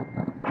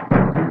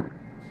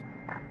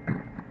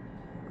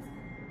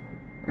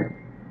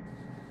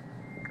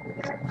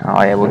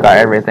 Oh yeah, we got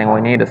everything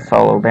we need. A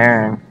solo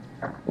Baron,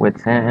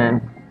 Wits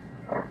End,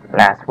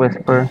 Last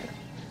Whisper,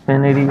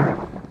 Affinity,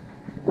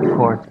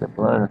 Towards the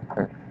Blood.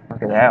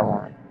 Look at that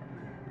one.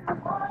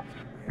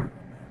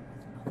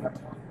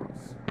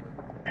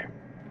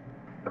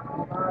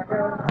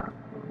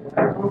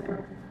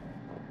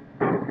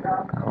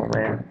 Oh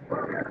man.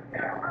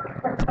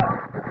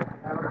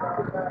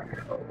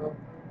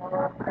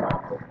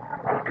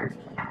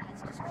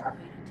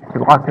 You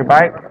lost your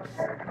bike?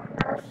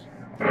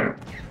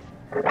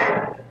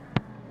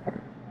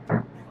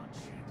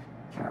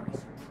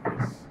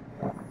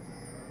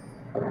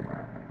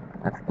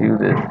 Let's do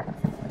this.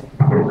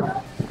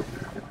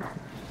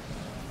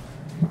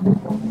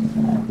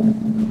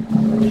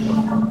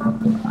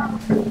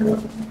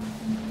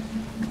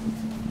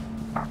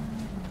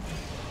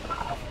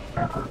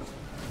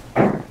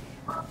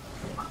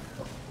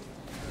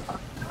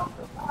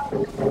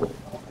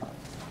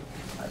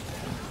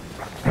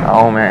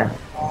 Oh man.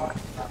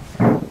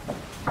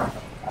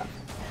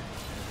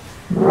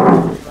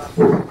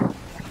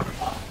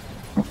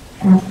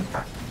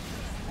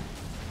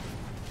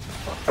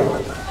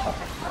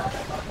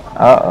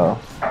 Uh-oh.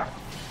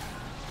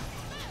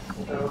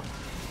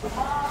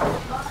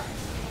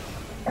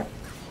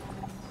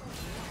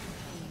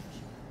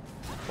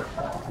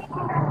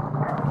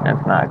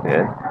 That's not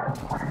good.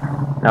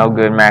 No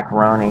good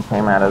macaroni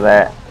came out of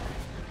that.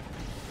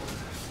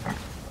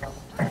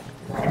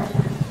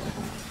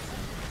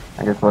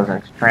 I just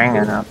wasn't strong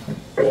enough.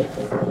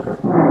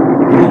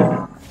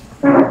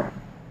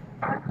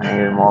 I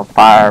needed more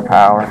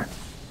firepower.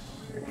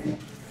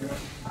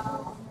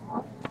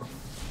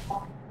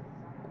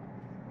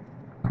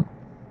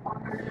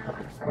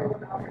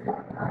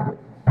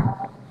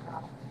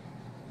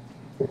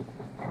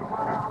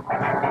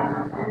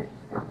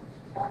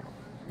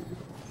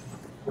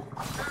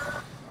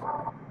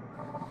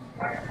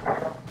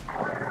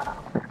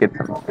 Let's get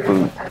some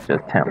boots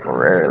just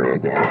temporarily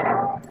again.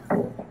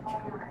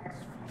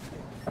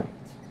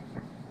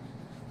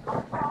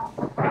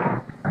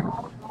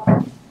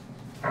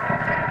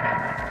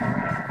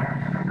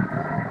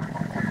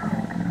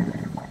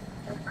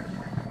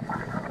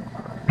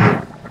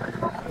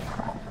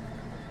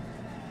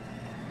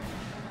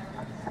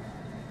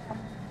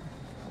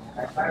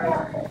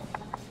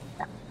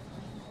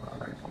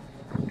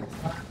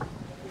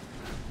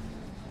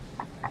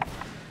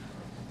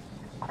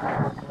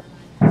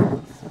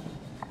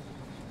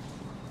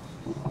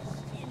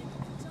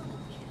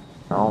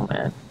 Oh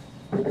man.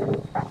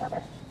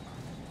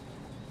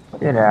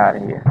 Get out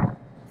of here.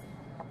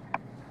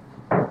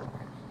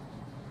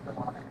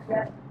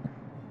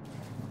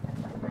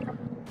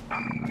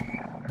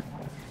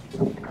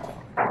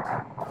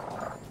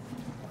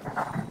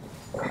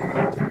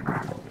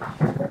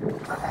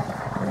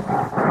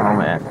 Oh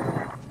man.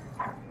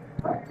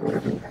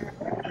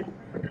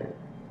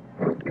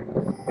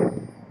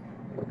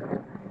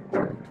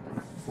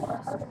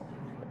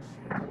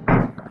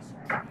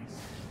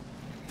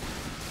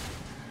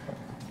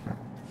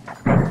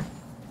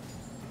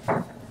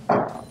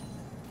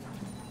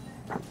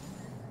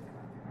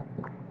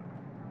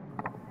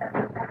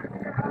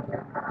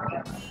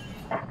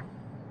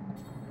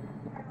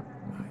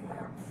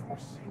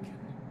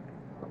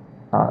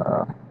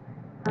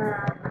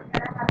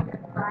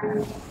 I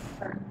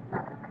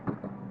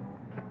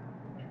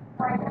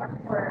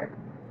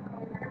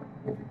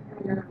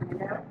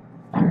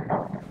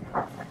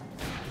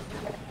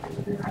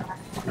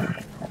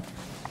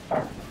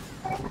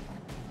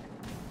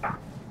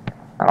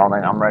don't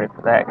think I'm ready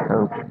for that,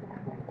 coach.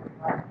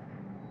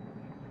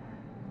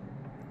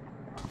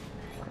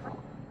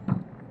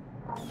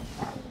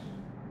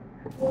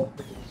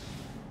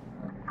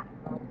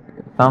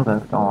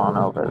 Something's going on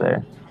over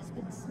there.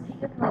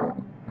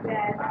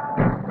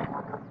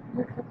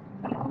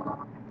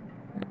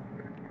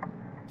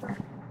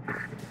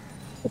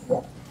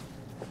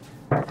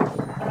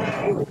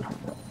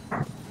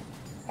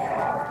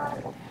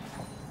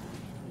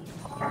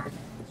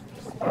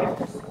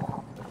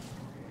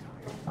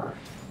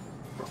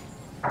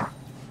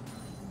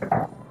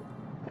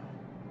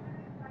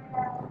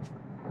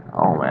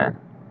 Oh man.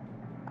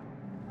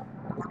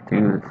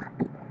 Dude.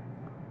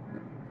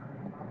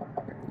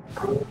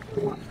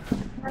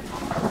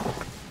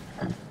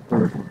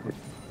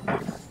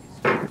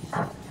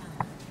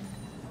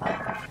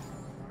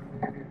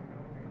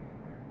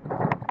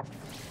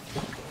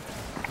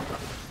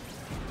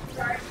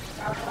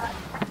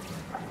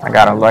 I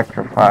got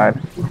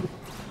electrified.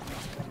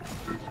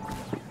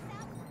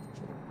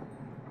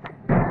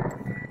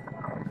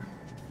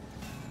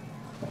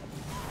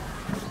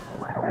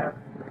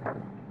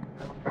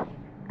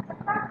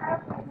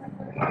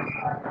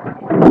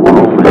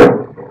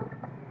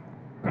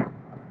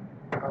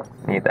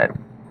 Need that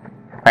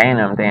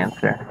Phantom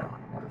Dancer.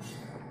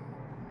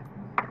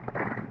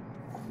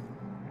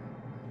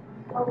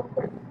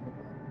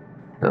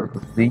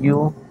 The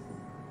Zeal.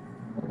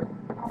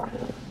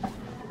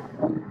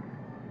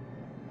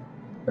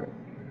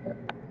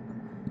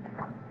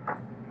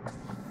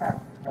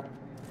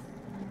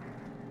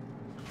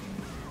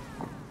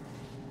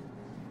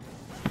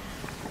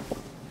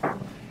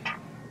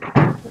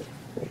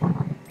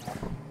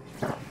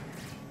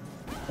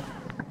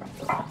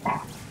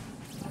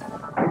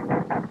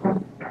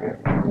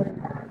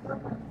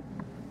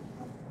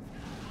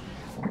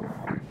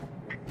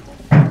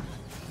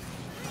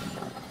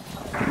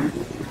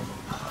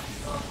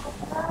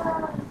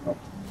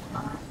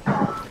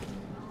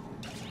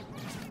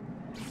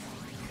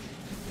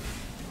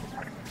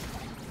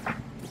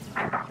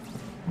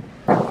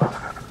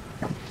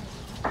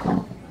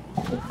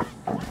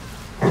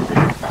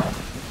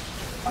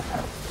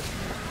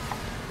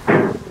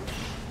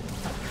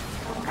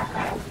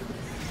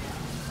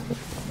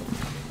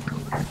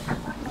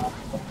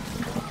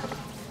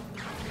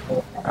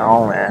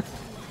 Oh man.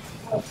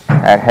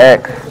 That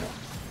Hex.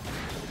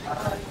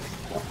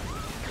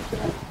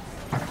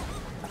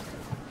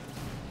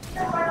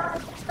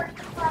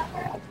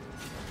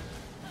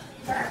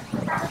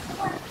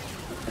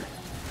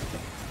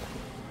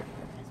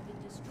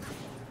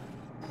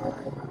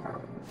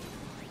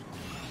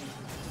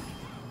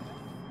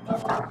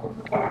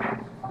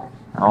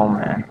 Oh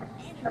man.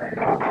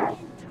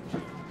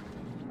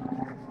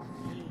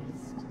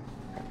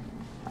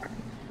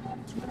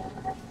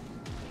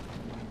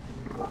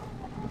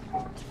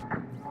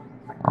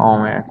 Oh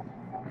man.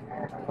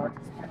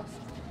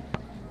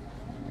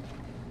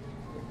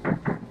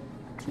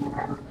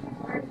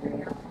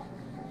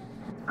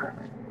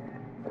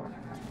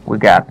 We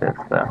got this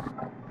though.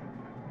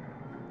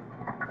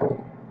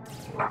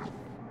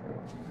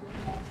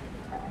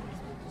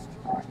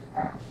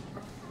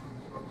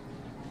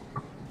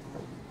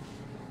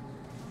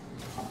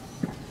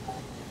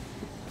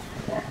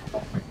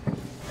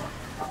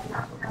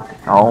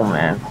 Oh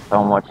man,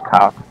 so much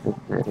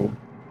toxicity.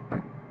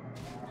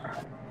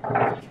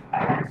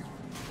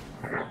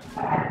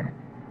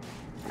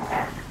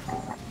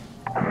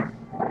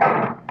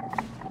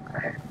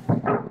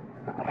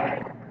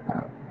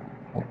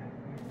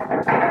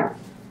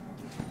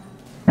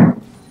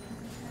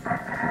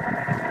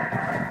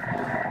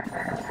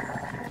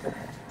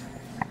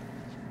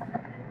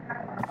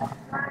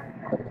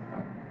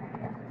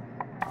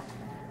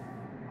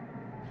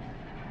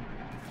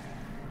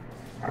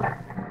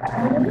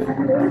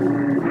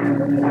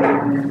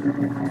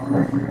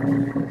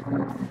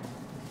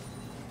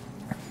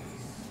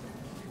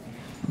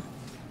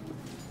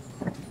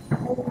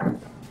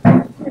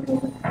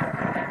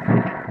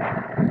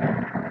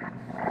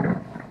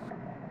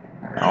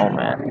 Oh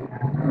man.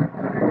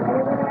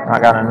 I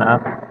got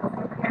enough.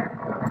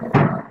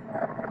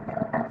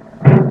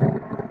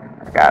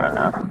 I got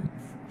enough.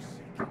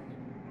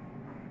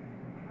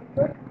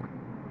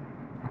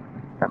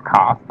 The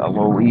cost of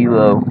low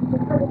elo.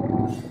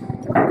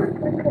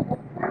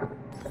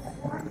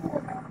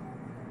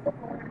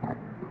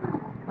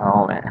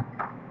 Oh man.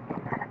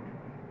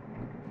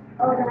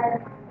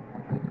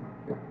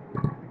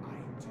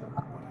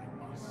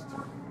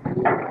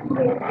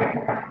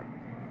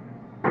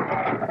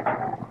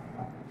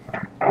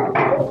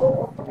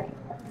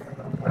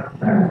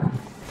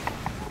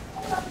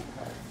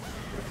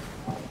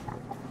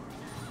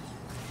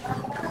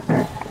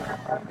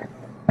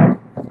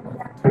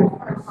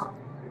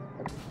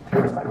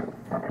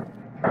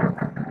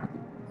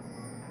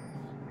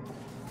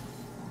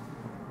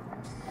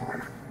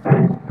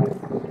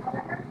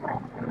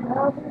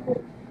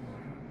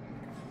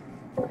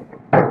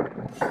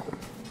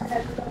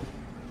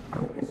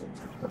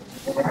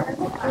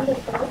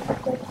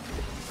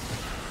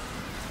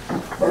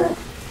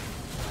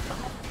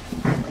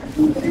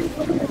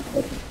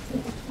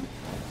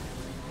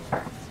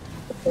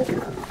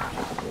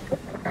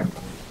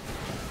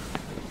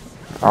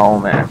 Oh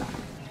man.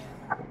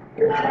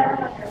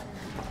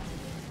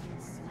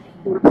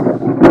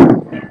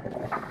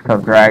 So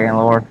Dragon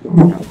Lord.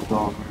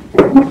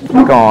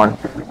 It's going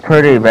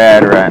pretty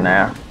bad right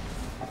now.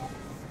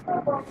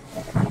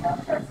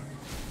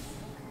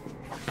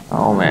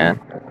 Oh man.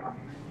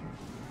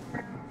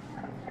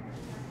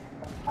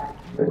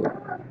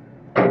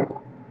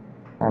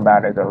 I'm about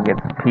to go get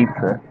some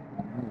pizza.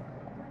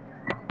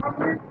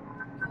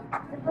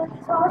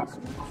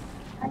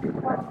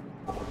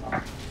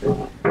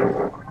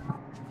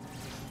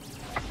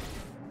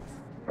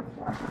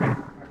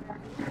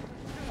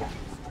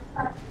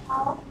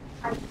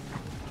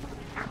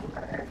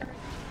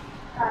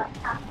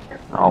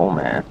 Oh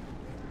man.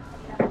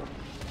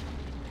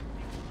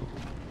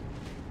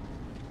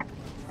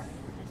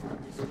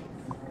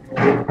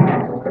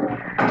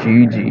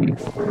 GG.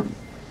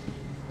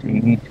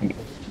 GG.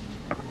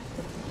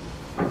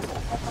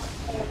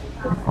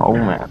 Oh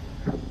man.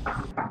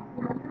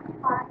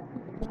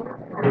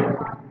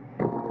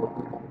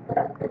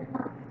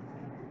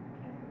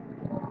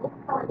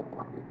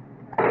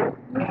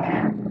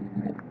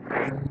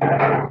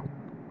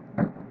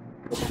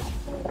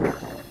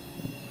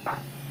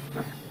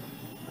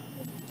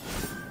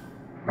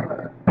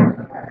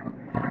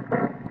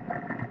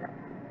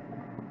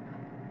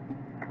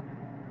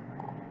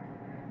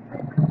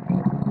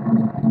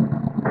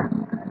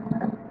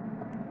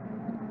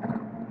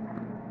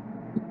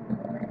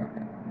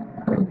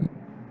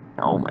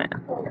 Oh man.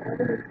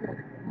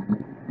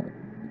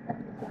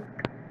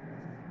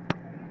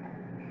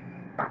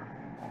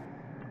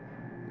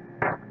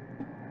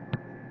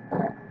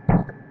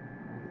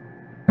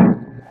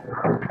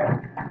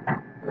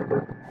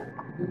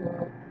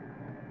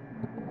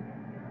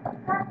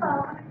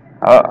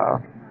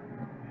 Uh-oh.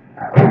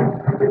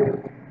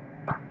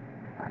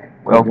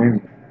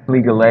 Welcome,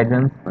 League of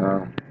Legends.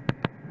 How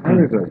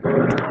is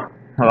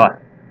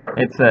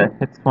it?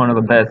 It's one of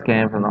the best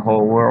games in the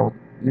whole world.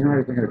 You know,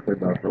 I think I played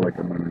that for like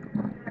a minute.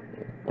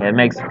 Yeah,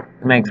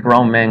 it makes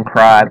grown men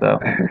cry though.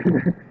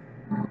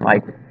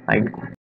 like